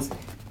he goes,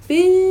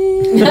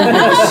 bitch.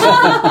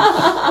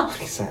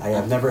 He's like, I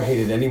have never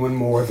hated anyone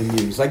more than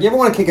you. He's like, you ever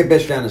want to kick a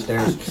bitch down the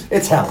stairs?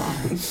 It's hell.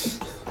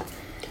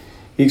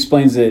 He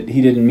explains that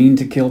he didn't mean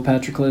to kill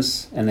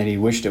Patroclus and that he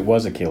wished it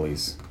was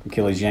Achilles.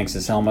 Achilles yanks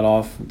his helmet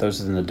off,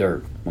 throws it in the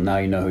dirt. Well, now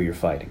you know who you're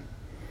fighting.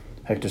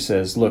 Hector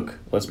says, look,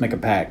 let's make a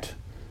pact.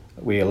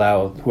 We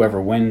allow whoever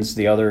wins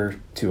the other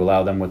to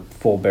allow them with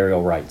full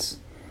burial rights.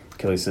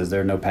 Achilles says,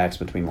 there are no pacts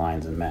between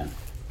lions and men.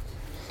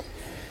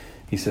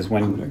 He says,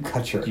 I'm gonna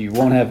cut your... you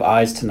won't have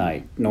eyes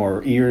tonight,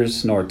 nor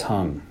ears, nor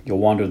tongue. You'll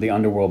wander the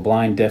underworld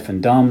blind, deaf,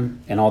 and dumb,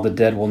 and all the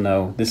dead will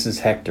know this is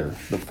Hector,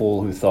 the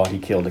fool who thought he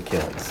killed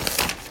Achilles.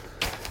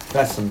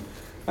 That's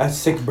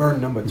sick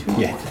burn number 2.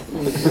 Yeah.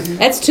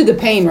 That's to the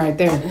pain right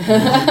there.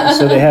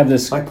 So they have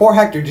this. Like poor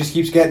Hector just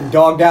keeps getting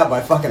dogged out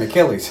by fucking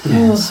Achilles.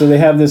 So they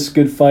have this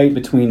good fight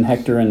between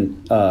Hector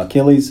and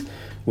Achilles,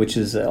 which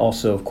is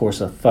also, of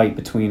course, a fight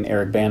between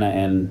Eric Bana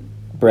and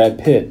Brad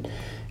Pitt.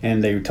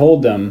 And they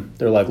told them,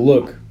 they're like,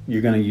 look,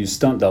 you're going to use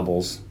stunt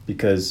doubles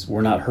because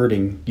we're not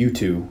hurting you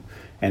two.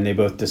 And they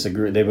both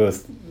disagreed. They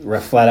both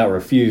flat out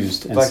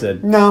refused and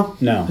said, no,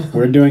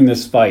 we're doing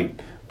this fight.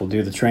 We'll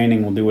do the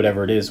training. We'll do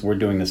whatever it is. We're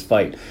doing this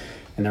fight.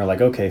 And they're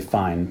like, okay,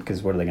 fine,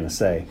 because what are they going to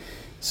say?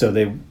 So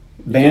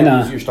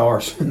Bana, use your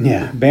stars.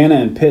 Yeah, Bana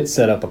and Pitt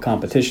set up a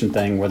competition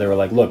thing where they were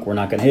like, look, we're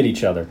not going to hit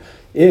each other.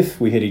 If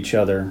we hit each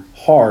other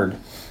hard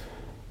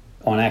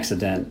on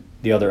accident,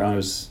 the other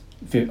owes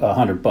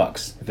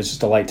 $100. If it's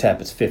just a light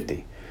tap, it's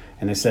 $50.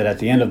 And they said at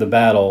the end of the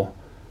battle,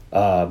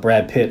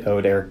 Brad Pitt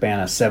owed Eric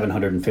Bana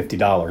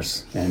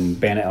 $750, and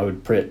Bana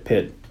owed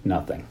Pitt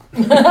nothing.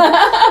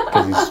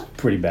 Because he's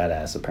pretty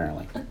badass,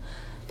 apparently.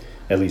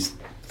 At least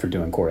for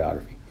doing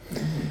choreography.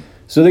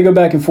 So they go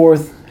back and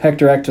forth.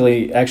 Hector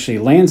actually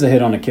lands a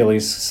hit on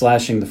Achilles,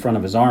 slashing the front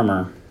of his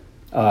armor.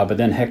 But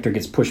then Hector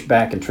gets pushed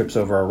back and trips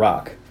over a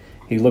rock.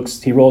 He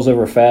rolls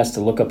over fast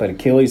to look up at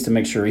Achilles to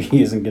make sure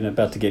he isn't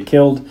about to get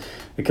killed.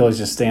 Achilles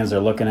just stands there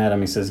looking at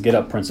him. He says, "Get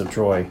up, Prince of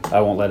Troy. I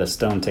won't let a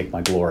stone take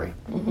my glory."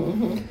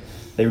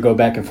 They go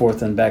back and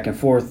forth,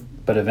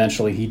 but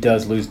eventually he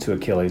does lose to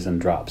Achilles and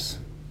drops.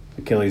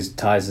 Achilles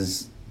ties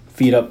his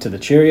feet up to the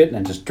chariot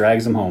and just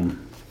drags him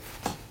home.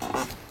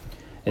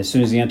 As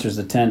soon as he enters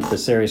the tent,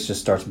 Viserys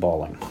just starts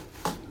bawling.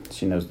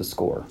 She knows the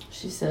score.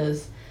 She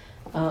says,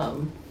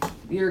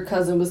 your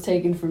cousin was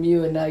taken from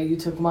you and now you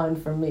took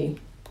mine from me.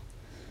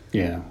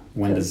 Yeah.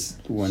 When does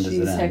it end?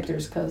 She's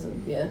Hector's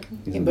cousin, yeah.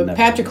 But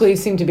Patroclus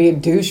seemed to be a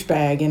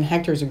douchebag, and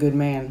Hector's a good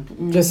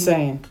man. Just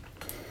saying.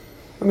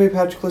 I mean,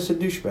 Patroclus a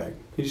douchebag.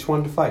 He just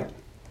wanted to fight.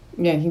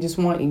 Yeah, he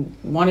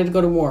wanted to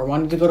go to war,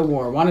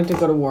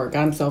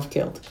 got himself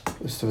killed.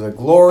 It's to the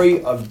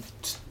glory of...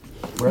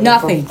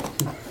 Nothing.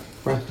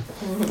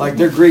 Like,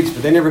 they're Greeks,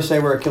 but they never say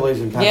where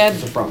Achilles and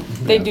Patroclus are from.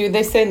 They do.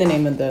 They say the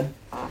name of the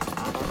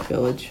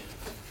village.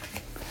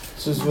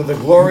 This is for the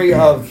glory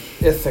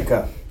of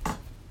Ithaca.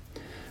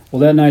 Well,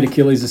 that night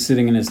Achilles is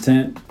sitting in his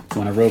tent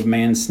when a robed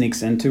man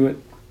sneaks into it.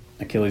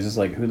 Achilles is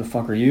like, "Who the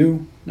fuck are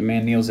you?" The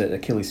man kneels at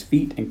Achilles'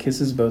 feet and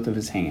kisses both of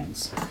his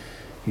hands.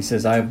 He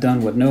says, "I have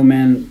done what no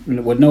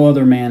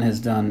other man has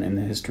done in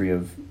the history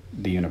of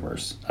the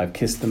universe. I've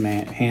kissed the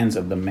hands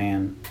of the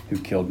man who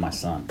killed my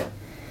son."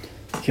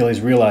 Achilles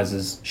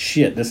realizes,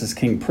 shit, this is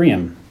King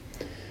Priam.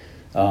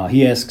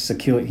 He asks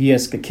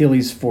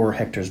Achilles for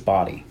Hector's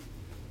body.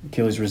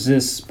 Achilles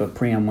resists, but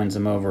Priam wins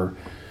him over.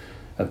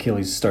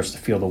 Achilles starts to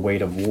feel the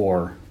weight of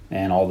war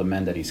and all the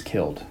men that he's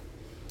killed.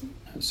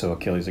 So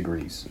Achilles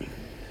agrees.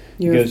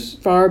 You're a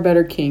far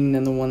better king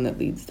than the one that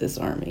leads this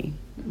army.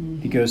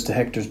 He goes to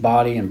Hector's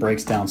body and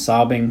breaks down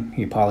sobbing.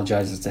 He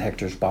apologizes to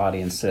Hector's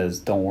body and says,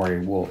 "Don't worry,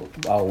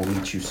 I will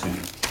meet you soon."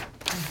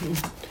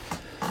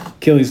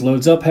 Achilles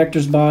loads up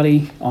Hector's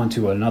body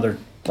onto another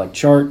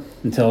cart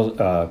until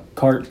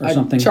cart or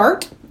something.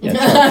 Chart? Yeah,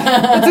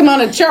 chart. Puts him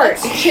on a chart.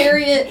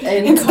 Chariot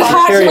and It's the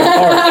hot, Chariot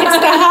cart. it's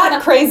the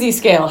hot crazy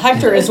scale.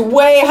 Hector is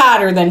way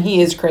hotter than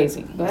he is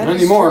crazy. Not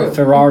anymore.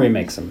 Ferrari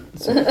makes him.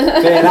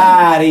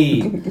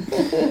 Ferrari.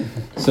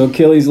 So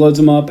Achilles loads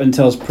him up and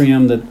tells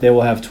Priam that they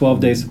will have 12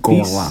 days of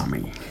peace.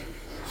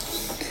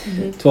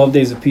 12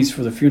 days of peace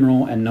for the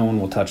funeral, and no one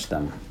will touch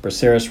them.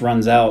 Viserys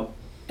runs out,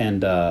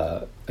 and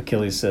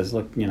Achilles says,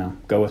 "Look,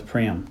 go with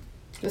Priam."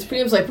 Because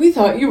Priam's like, "We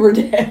thought you were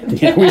dead."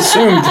 Yeah, we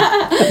assumed.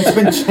 It's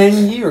been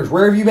 10 years.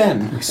 Where have you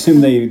been? We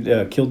assumed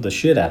they killed the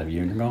shit out of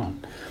you and you're gone.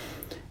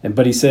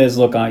 But he says,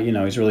 look,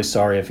 he's really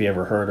sorry if he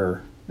ever hurt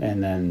her.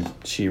 And then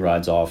she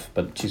rides off,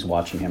 but she's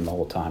watching him the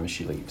whole time as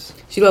she leaves.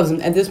 She loves him.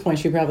 At this point,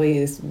 she probably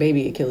is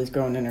baby Achilles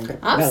growing in her belly.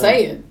 I'm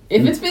saying,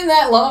 if it's been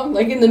that long,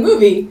 like in the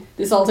movie,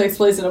 this all takes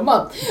place in a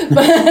month.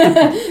 But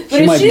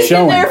if she's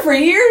been there for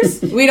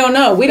years, we don't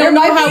know. We don't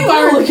know how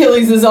far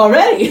Achilles is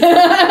already.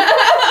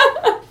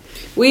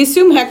 We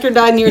assume Hector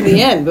died near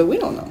the end, but we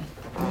don't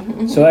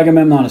know. So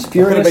Agamemnon is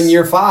furious. Could have been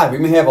year 5. We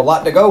may have a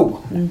lot to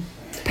go.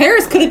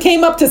 Paris could have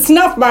came up to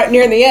snuff right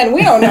near the end.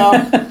 We don't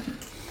know.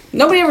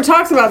 Nobody ever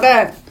talks about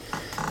that.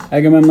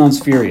 Agamemnon's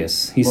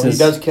furious. He says he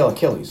does kill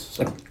Achilles.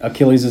 So.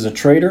 Achilles is a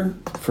traitor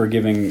for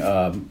giving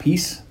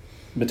peace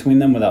between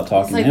them without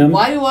talking to him.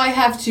 Why do I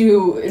have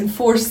to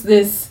enforce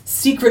this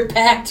secret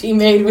pact he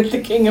made with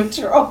the king of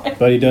Troy?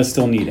 But he does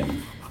still need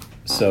him.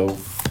 So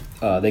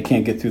they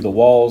can't get through the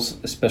walls,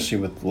 especially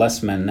with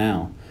less men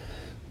now.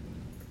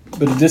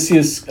 But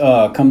Odysseus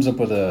comes up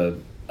with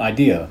an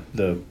idea,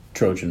 the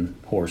Trojan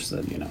horse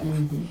that,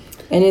 Mm-hmm.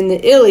 And in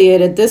the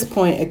Iliad, at this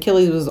point,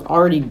 Achilles was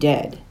already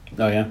dead.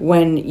 Oh, yeah?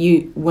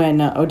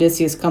 When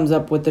Odysseus comes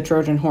up with the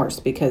Trojan horse,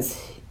 because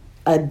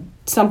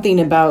something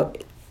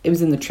about, it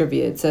was in the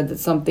trivia, it said that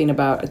something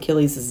about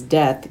Achilles'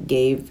 death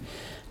gave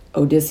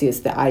Odysseus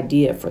the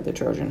idea for the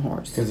Trojan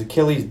horse. Because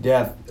Achilles'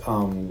 death,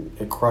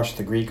 it crushed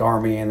the Greek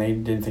army, and they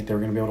didn't think they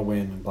were going to be able to win,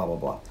 and blah, blah,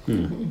 blah.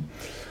 Hmm.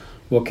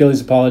 Well,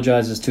 Achilles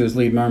apologizes to his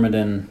lead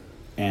myrmidon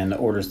and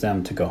orders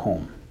them to go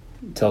home.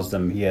 He tells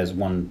them he has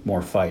one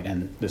more fight,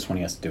 and this one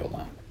he has to do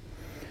alone.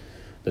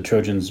 The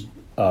Trojans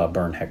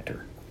burn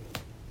Hector.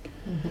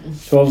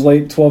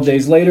 12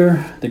 days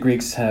later, the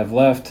Greeks have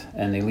left,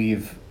 and they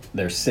leave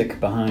their sick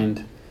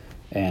behind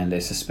and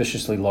a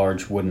suspiciously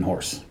large wooden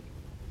horse.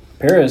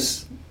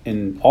 Paris,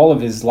 in all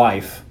of his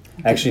life,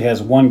 actually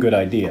has one good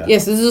idea.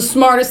 Yes, this is the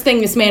smartest thing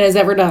this man has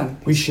ever done.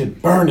 We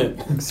should burn it.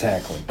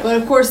 Exactly. But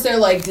of course, they're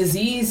like,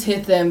 disease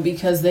hit them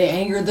because they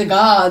angered the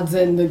gods,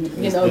 and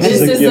This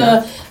this is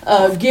a is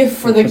a gift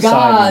for the Poseidon.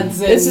 gods.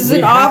 And This is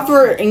an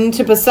offering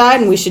to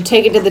Poseidon. We should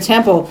take it to the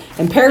temple.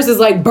 And Paris is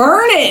like,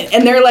 burn it!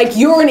 And they're like,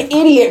 you're an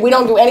idiot. We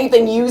don't do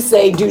anything you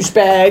say,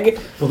 douchebag.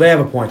 Well, they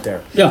have a point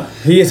there. Yeah.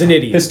 He is an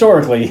idiot.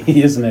 Historically,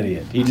 he is an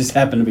idiot. He just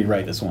happened to be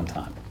right this one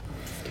time.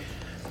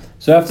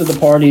 So after the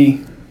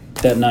party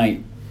that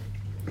night,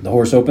 the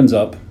horse opens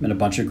up, and a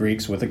bunch of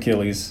Greeks with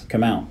Achilles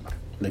come out.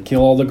 They kill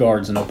all the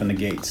guards and open the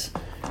gates,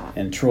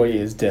 and Troy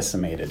is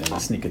decimated in a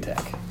sneak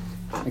attack.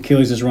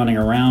 Achilles is running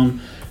around,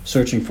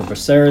 searching for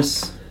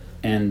Briseis,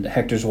 and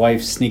Hector's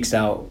wife sneaks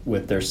out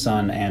with their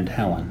son and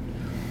Helen.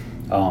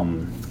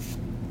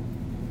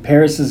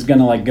 Paris is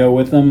gonna go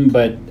with them,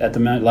 but at the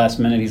last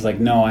minute, he's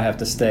like, "No, I have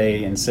to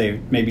stay and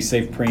save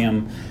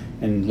Priam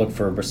and look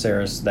for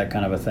Briseis," that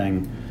kind of a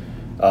thing.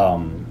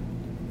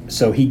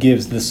 So he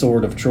gives the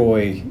sword of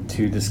Troy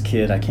to this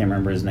kid. I can't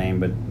remember his name,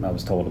 but I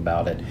was told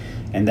about it.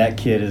 And that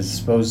kid is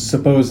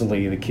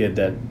supposedly the kid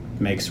that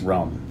makes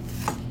Rome,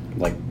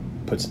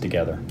 puts it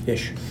together.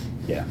 Ish.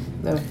 Yeah.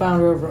 The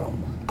founder of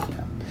Rome.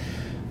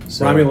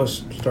 So Romulus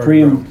started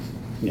Priam. Rome.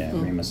 Yeah,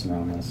 Remus and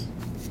Romulus.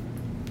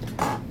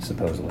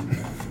 Supposedly.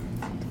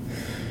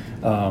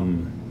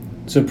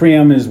 So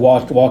Priam is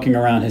walking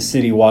around his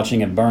city,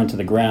 watching it burn to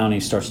the ground. He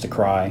starts to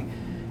cry.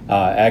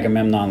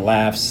 Agamemnon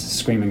laughs,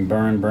 screaming,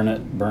 "Burn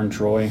it, burn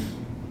Troy."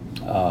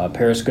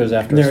 Paris goes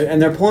after us.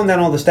 And they're pulling down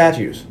all the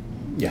statues.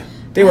 Yeah.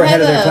 They were ahead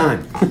of their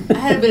time. I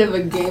had a bit of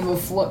a Game of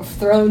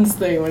Thrones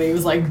thing when he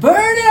was like,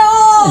 burn it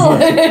all!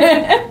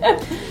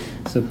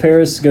 So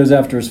Paris goes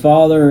after his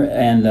father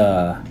and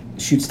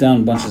shoots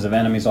down bunches of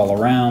enemies all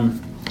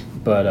around,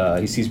 but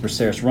he sees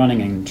Briseis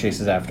running and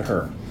chases after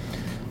her.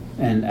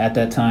 And at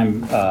that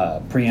time,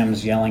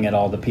 Priam's yelling at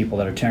all the people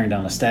that are tearing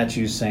down the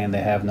statues, saying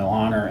they have no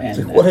honor.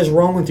 And What is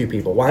wrong with you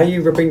people? Why are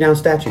you ripping down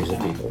statues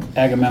of people?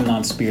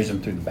 Agamemnon spears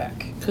him through the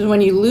back. Because when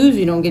you lose,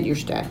 you don't get your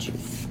statue.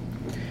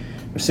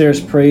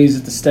 Briseis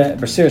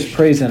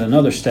prays at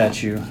another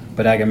statue,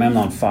 but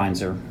Agamemnon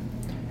finds her.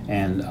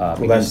 And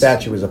Well, that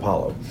statue is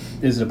Apollo.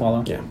 Is it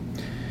Apollo? Yeah.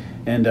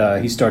 And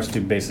he starts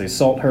to basically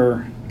assault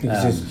her.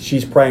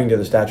 She's praying to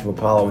the statue of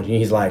Apollo, and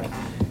he's like,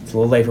 it's a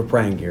little late for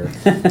praying here.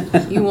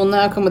 You will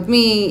now come with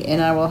me,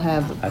 and I will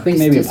have the I think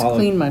maybe priestess Apollo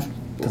clean my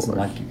doesn't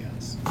floor. like you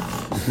guys.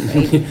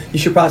 You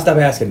should probably stop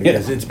asking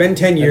because it's been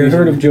 10 Have years. you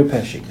heard of Joe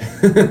Pesci?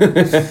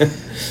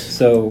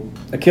 So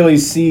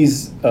Achilles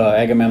sees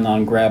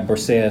Agamemnon grab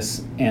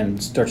Briseis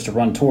and starts to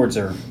run towards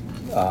her,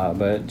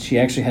 but she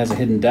actually has a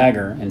hidden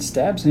dagger and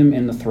stabs him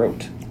in the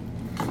throat.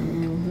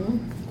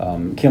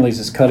 Achilles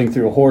is cutting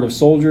through a horde of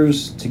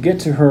soldiers to get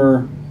to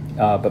her,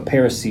 but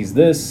Paris sees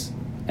this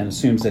and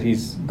assumes that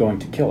he's going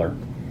to kill her.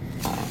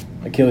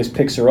 Achilles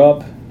picks her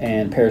up,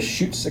 and Paris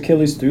shoots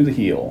Achilles through the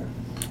heel.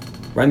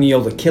 Right in the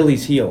old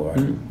Achilles heel,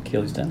 right?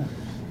 Achilles tendon.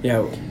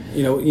 Yeah.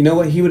 You know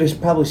what? He would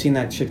have probably seen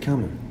that shit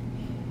coming.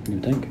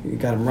 You'd think. You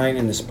got him right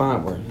in the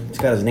spot where it's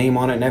got his name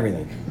on it and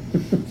everything.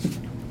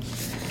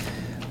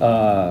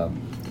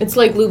 It's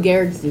like Lou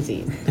Gehrig's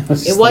disease. I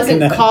was It just wasn't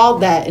thinking that.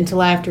 called that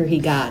until after he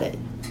got it.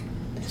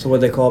 So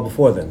what they call it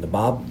before then? The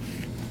Bob?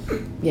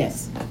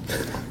 Yes.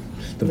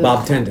 The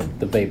Bob tendon.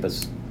 The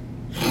vapors.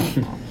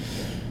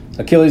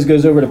 Achilles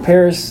goes over to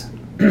Paris,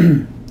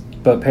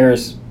 but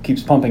Paris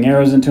keeps pumping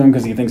arrows into him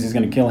because he thinks he's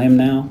going to kill him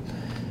now.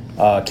 He's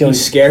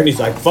Achilles, scared. He's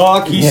like,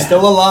 fuck, he's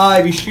still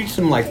alive. He shoots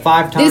him like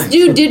 5 times. This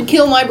dude did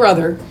kill my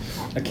brother.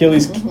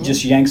 Achilles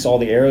just yanks all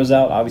the arrows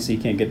out. Obviously,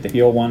 he can't get the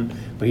heel one,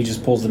 but he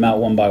just pulls them out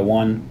one by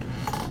one.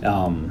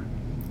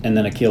 And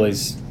then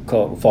Achilles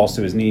falls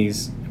to his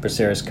knees.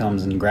 Briseis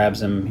comes and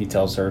grabs him. He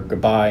tells her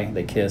goodbye.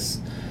 They kiss.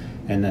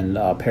 And then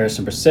Paris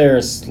and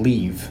Briseis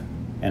leave,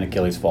 and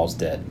Achilles falls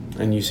dead.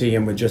 And you see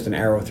him with just an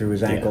arrow through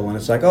his ankle, Yeah. and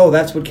it's like, oh,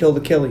 that's what killed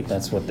Achilles.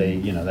 That's what they,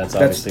 that's That's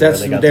obviously where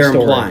that's they what got they're the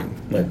story. implying.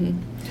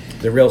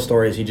 But the real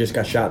story is he just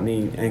got shot in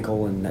the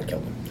ankle, and that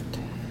killed him.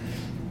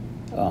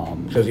 So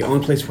it was the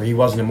only place where he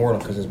wasn't immortal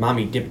because his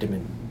mommy dipped him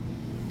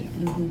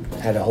in.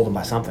 Had to hold him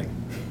by something.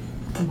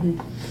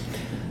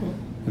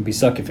 It'd be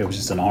suck if it was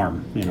just an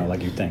arm,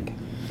 like you'd think.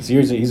 So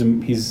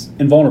he's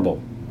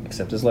invulnerable,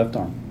 except his left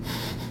arm.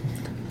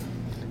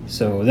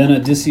 So then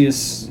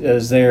Odysseus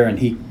is there, and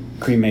he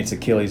cremates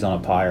Achilles on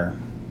a pyre.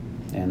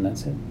 And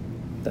that's it.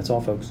 That's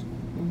all, folks.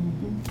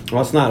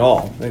 Well, it's not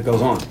all. It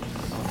goes on.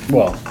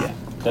 Well, yeah,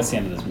 that's the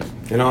end of this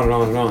movie. And on and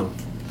on and on.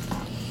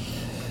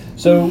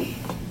 So,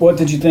 what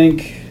did you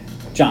think,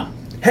 John?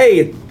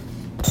 Hey,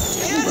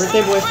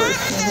 Birthday boy first.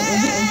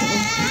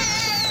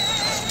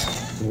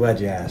 I'm glad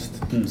you asked.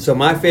 So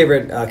my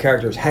favorite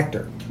character is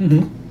Hector.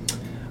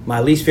 Mm-hmm. my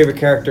least favorite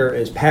character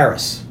is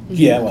Paris.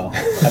 Yeah, well,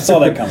 I saw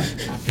that coming.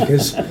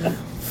 Because,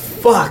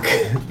 fuck.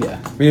 Yeah.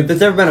 I mean, if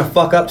there's ever been a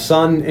fuck up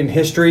son in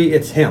history,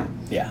 it's him.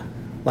 Yeah.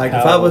 Like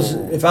if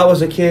I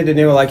was a kid and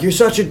they were like, "You're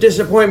such a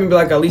disappointment," I'd be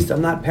like, "At least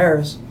I'm not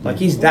Paris." Like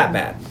he's that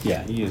bad.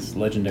 Yeah, he is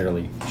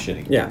legendarily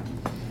shitty. Yeah.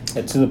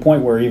 To the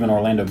point where even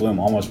Orlando Bloom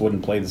almost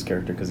wouldn't play this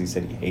character because he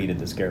said he hated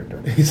this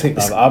character. He's like,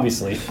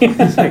 obviously.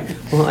 It's like,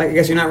 well, I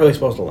guess you're not really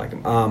supposed to like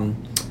him.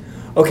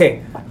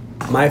 Okay,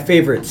 my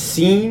favorite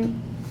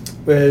scene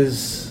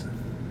was.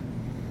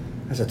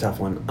 That's a tough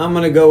one. I'm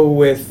gonna go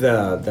with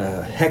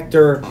the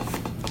Hector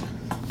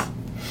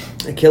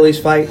Achilles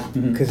fight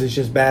because it's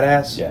just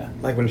badass. Yeah.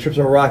 Like when he trips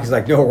over a rock, he's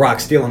like, "No rock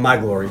stealing my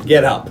glory.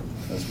 Get up."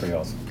 That's pretty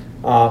awesome.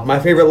 My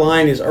favorite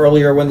line is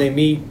earlier when they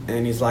meet,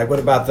 and he's like, "What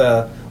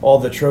about all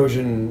the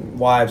Trojan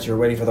wives who are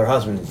waiting for their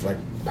husbands?" It's like,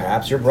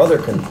 perhaps your brother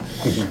can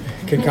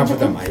comfort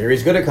them. I hear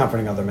he's good at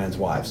comforting other men's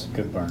wives.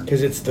 Good burn.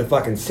 Because it's the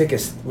fucking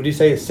sickest. What do you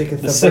say?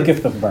 Sickest. The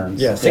sickest of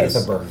burns. Yeah, sickest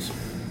Yes. of burns.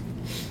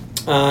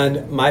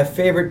 And my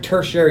favorite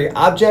tertiary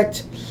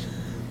object.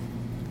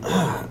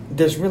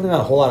 There's really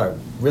not a whole lot of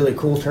really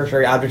cool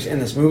tertiary objects in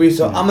this movie,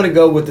 so I'm gonna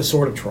go with the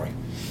Sword of Troy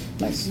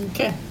Nice.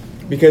 Okay.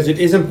 because it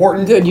is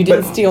important. Good, you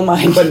didn't steal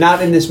mine. but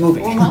not in this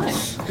movie. Or mine.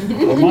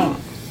 Or mine.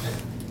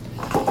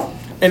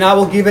 And I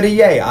will give it a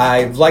yay.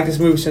 I've liked this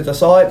movie since I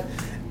saw it,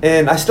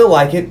 and I still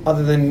like it,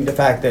 other than the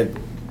fact that,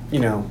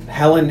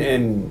 Helen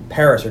and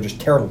Paris are just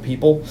terrible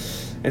people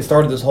and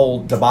started this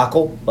whole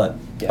debacle. But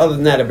Yeah. other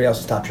than that, everybody else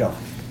is top shelf.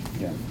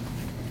 Yeah.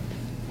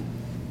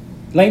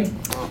 Lane?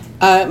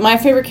 My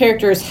favorite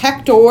character is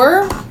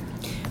Hector.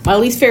 My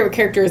least favorite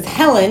character is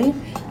Helen.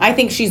 I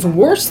think she's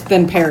worse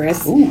than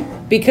Paris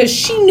because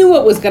she knew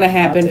what was going to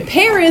happen.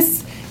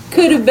 Paris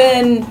could have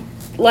been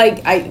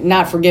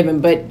not forgiven,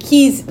 but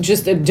he's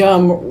just a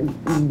dumb,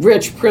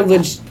 rich,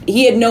 privileged.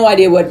 He had no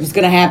idea what was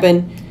going to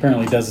happen,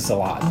 Apparently does this a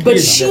lot. but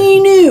she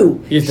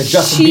knew. He's the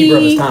Justin Bieber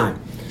of his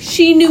time.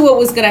 She knew what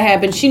was going to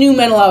happen. She knew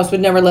Menelaus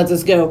would never let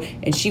us go,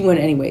 and she went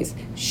anyways.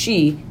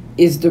 She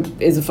is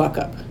a fuck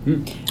up.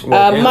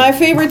 My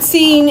favorite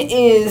scene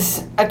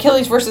is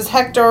Achilles versus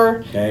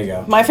Hector. There you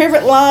go. My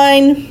favorite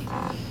line,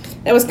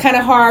 that was kind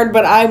of hard,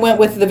 but I went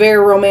with the very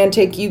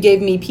romantic, "You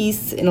gave me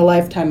peace in a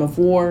lifetime of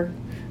war."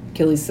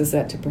 Achilles says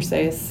that to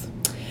Perseus.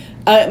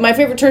 My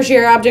favorite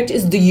tertiary object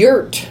is the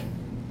yurt.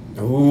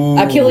 Ooh.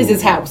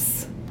 Achilles'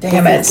 house.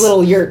 Damn His it.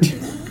 little yurt.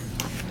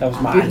 That was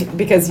mine.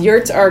 Because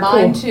yurts are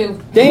Mine cool. too.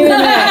 Damn it!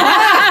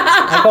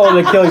 I call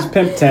it Achilles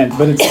pimp tent,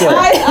 but it's still.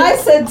 I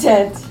said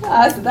tent.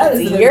 I said that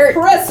It's is a an yurt.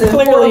 impressive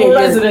Clearly portable a yurt.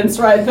 residence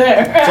right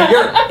there.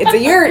 It's a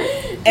yurt,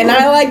 and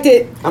I liked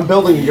it. I'm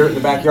building a yurt in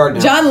the backyard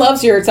now. John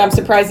loves yurts. I'm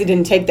surprised he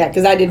didn't take that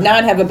because I did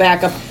not have a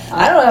backup.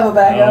 I don't have a I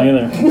backup.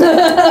 don't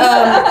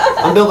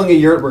either. I'm building a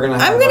yurt. We're gonna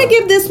have I'm going to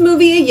give this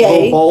movie a a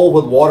little yay. bowl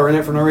with water in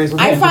it for no reason.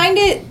 I find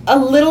it a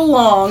little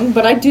long,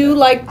 but I do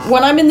like,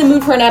 when I'm in the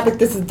mood for an epic,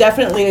 this is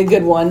definitely a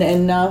good one,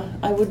 and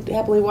I would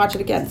happily watch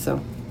it again, so.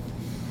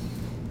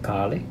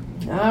 Carly?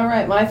 All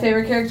right, my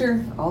favorite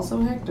character,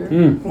 also Hector.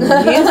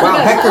 Wow,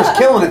 Hector's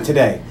killing it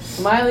today.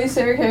 My least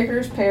favorite character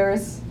is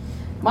Paris.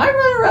 My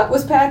runner-up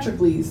was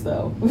Patroclus,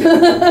 though.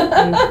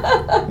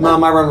 No,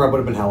 my runner-up would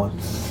have been Helen.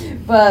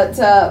 But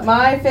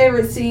my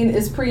favorite scene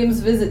is Priam's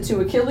visit to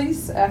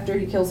Achilles after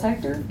he kills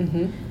Hector.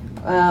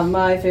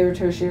 My favorite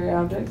tertiary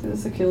object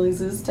is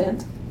Achilles'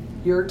 tent,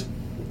 yurt.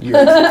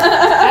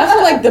 I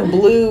also like the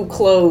blue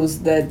clothes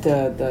that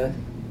the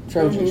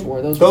Trojans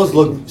wore. Those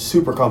look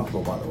super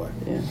comfortable, by the way.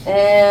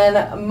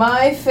 And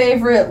my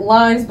favorite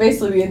line is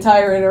basically the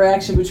entire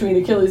interaction between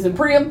Achilles and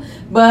Priam,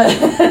 but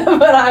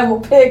I will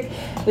pick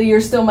the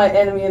 "You're still my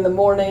enemy in the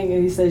morning,"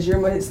 and he says,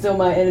 "You're still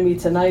my enemy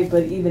tonight,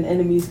 but even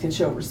enemies can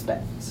show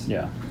respect."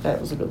 Yeah.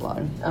 That was a good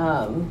line.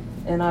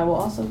 And I will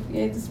also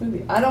yay this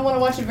movie. I don't want to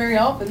watch it very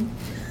often.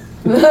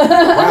 Wow, look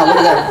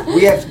at that.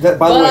 We have, that,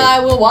 by the But way, I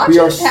will watch we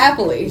are it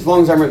happily. As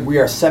long as I remember, we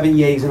are 7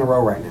 yays in a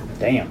row right now.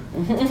 Damn.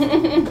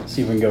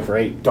 See if we can go for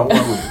 8. Don't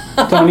worry.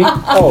 Tony?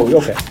 Oh,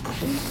 okay.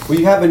 Well,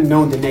 you haven't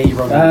known the nay you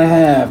wrote I down.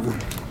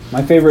 have.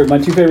 My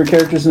two favorite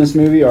characters in this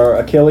movie are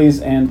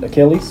Achilles and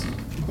Achilles.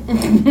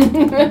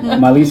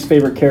 My least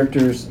favorite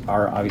characters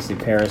are obviously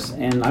Paris,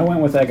 and I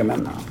went with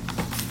Agamemnon.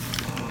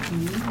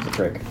 The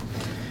trick.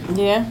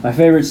 Yeah. My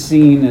favorite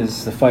scene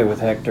is the fight with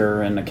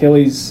Hector and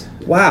Achilles,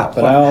 Wow.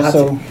 but I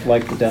also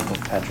like the death of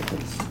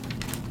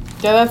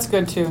Patroclus. Yeah, that's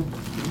good too.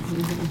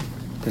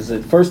 Because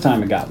the first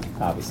time it got me,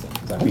 obviously.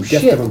 Oh,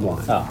 shit. I'm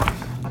blind.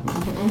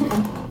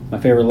 Oh. My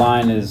favorite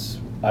line is,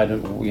 why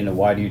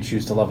do you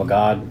choose to love a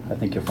god? I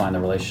think you'll find the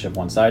relationship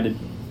one-sided.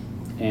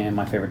 And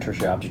my favorite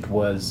tertiary object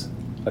was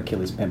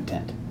Achilles' pimp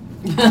tent.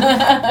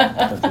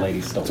 That the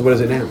lady stole. So what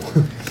is it now?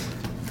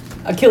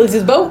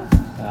 Achilles' boat,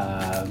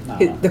 I don't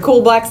know. the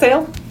cool black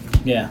sail.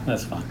 Yeah,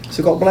 that's fine.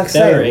 So called Black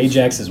That or Sails.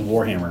 Ajax's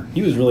Warhammer.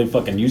 He was really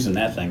fucking using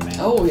that thing, man.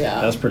 Oh, yeah.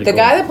 That was pretty The cool.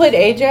 guy that played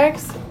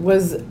Ajax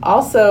was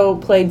also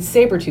played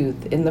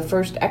Sabretooth in the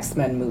first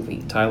X-Men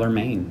movie. Tyler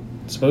Mane.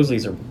 Supposedly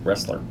he's a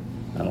wrestler.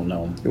 I don't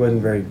know him. He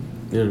wasn't very.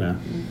 Yeah.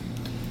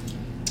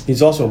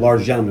 He's also a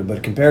large gentleman,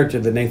 but compared to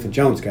the Nathan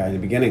Jones guy in the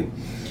beginning,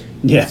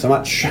 Yeah. Not so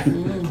much.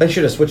 They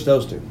should have switched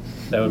those two.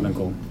 That would have been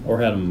cool. Or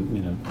had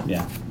them,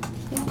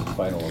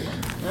 fight all of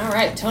them. All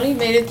right, Tony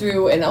made it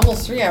through an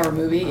almost 3-hour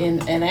movie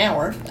in an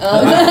hour.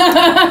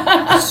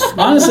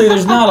 Honestly,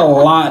 there's not a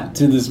lot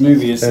to this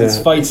movie. It's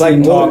fight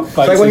scene, talk,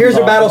 fight well, scene, here's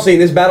talk. a battle scene.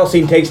 This battle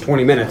scene takes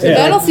 20 minutes. Yeah.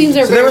 Battle scenes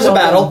are So there was a very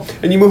well battle,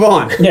 and you move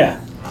on. Yeah.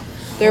 done.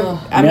 They're-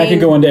 I mean, I could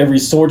go into every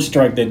sword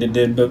strike that they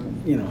did, but,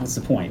 what's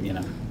the point,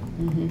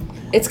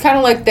 It's kind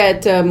of like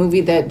that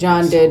movie that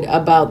John did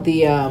about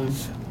the,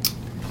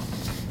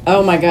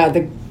 oh my God,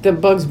 the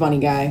Bugs Bunny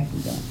guy.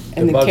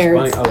 And the Bugs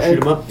carrots. Bunny-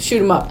 Shoot 'em up?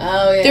 Shoot 'em up.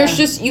 Oh, yeah. There's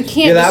just, you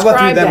can't Yeah, I went through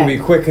describe that that. movie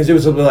quick because it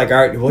was like, all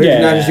right, well, here's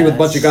an action scene with a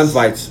bunch of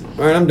gunfights.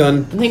 All right, I'm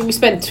done. I think we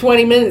spent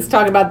 20 minutes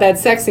talking about that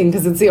sex scene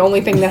because it's the only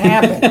thing that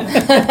happened.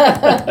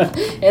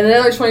 And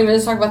another 20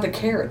 minutes talk about the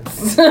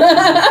carrots.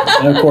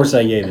 And of course,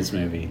 I gave this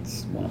movie.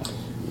 It's one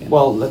of,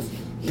 Well, let's.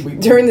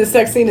 During the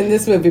sex scene in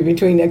this movie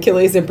between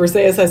Achilles and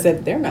Perseus, I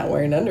said, they're not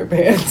wearing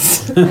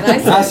underpants. And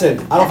I said,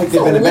 I don't think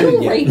they've been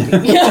invented yet.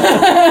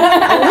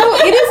 No,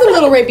 it is a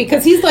little rape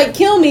because he's like,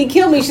 kill me.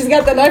 She's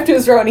got the knife to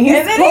his throat and he's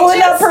And then he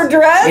pulling up just- her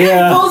dress.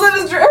 Yeah. Pulls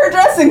in her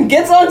dress and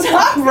gets on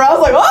top of her. I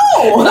was like,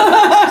 oh!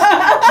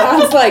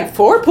 John's like,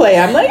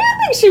 foreplay. I'm like, I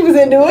think she was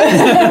into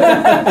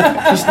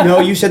it.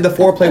 No, you said the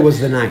foreplay was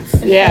the knife.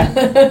 Yeah.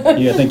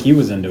 I think he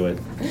was into it.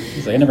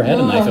 He's like, I never had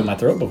a knife in my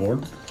throat before.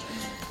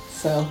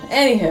 So,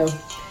 anywho,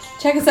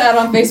 check us out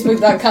on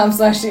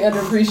Facebook.com/The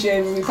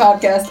Underappreciated Movie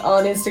Podcast,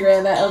 on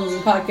Instagram at Unmovie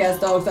Podcast,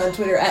 Dogs on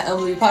Twitter at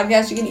Unmovie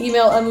Podcast. You can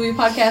email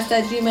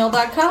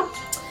unmoviepodcast@gmail.com.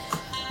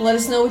 Let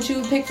us know what you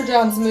would pick for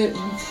John's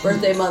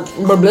birthday month.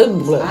 Blah, blah,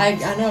 blah. I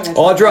know. I got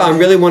Audra, I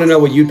really want to know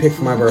what you'd pick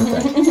for my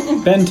birthday.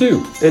 Ben,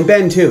 too. And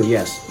Ben, too,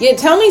 yes. Yeah,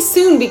 tell me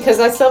soon because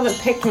I still haven't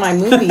picked my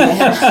movie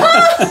yet.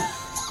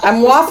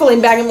 I'm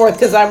waffling back and forth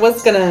because I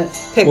was going to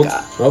pick...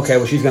 Okay,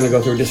 well, she's going to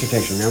go through a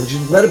dissertation now.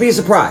 Just let it be a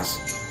surprise.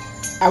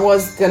 I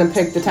was going to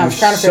pick The Town of You're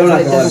Crown so not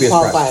but it gonna let it be doesn't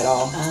a qualify surprise. at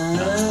all.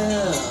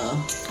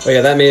 Oh,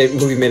 yeah, that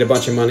movie made a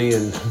bunch of money.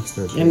 And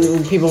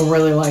People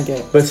really like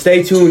it. But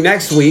stay tuned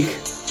next week.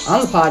 On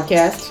the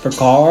podcast. For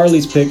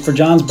Carly's pick for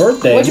John's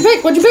birthday. What'd you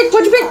pick?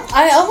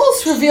 I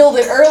almost revealed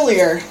it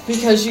earlier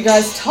because you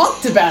guys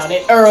talked about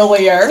it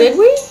earlier. Did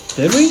we?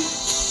 Did we?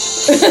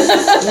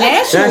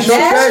 National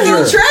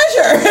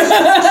Treasure.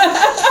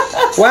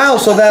 Wow,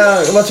 so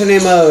what's her name?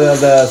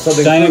 The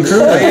something. Diane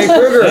Kruger. Diane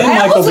Kruger. And I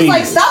Michael almost was Bean.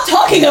 like, stop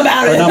talking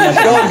about Or it. not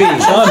Michael Sean Bean.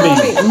 Sean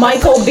Bean.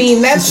 Michael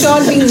Bean. That's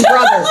Sean Bean's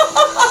brother.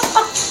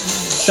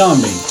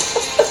 Sean Bean.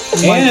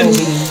 Michael And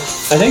Bean.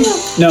 I think,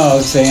 no, I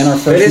was saying our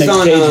It first is Nick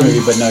on, Cage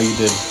movie, but no, you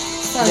did.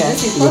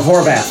 With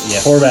Horvath. Yeah,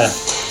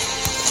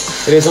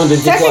 Horvath. It is on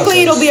Disney Plus.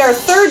 Technically, it'll be our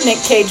third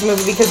Nick Cage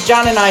movie because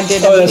John and I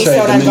did a Oh, that's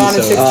right, mini-sode the on Gone in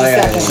mini-sode. 60 Oh, yeah,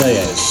 seconds.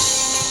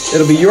 Yeah.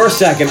 It'll be your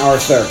second, our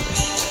third.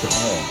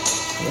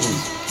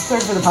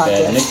 Third for the Bad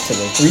podcast. Nick to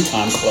the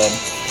 3-time club.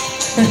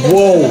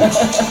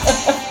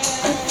 Whoa.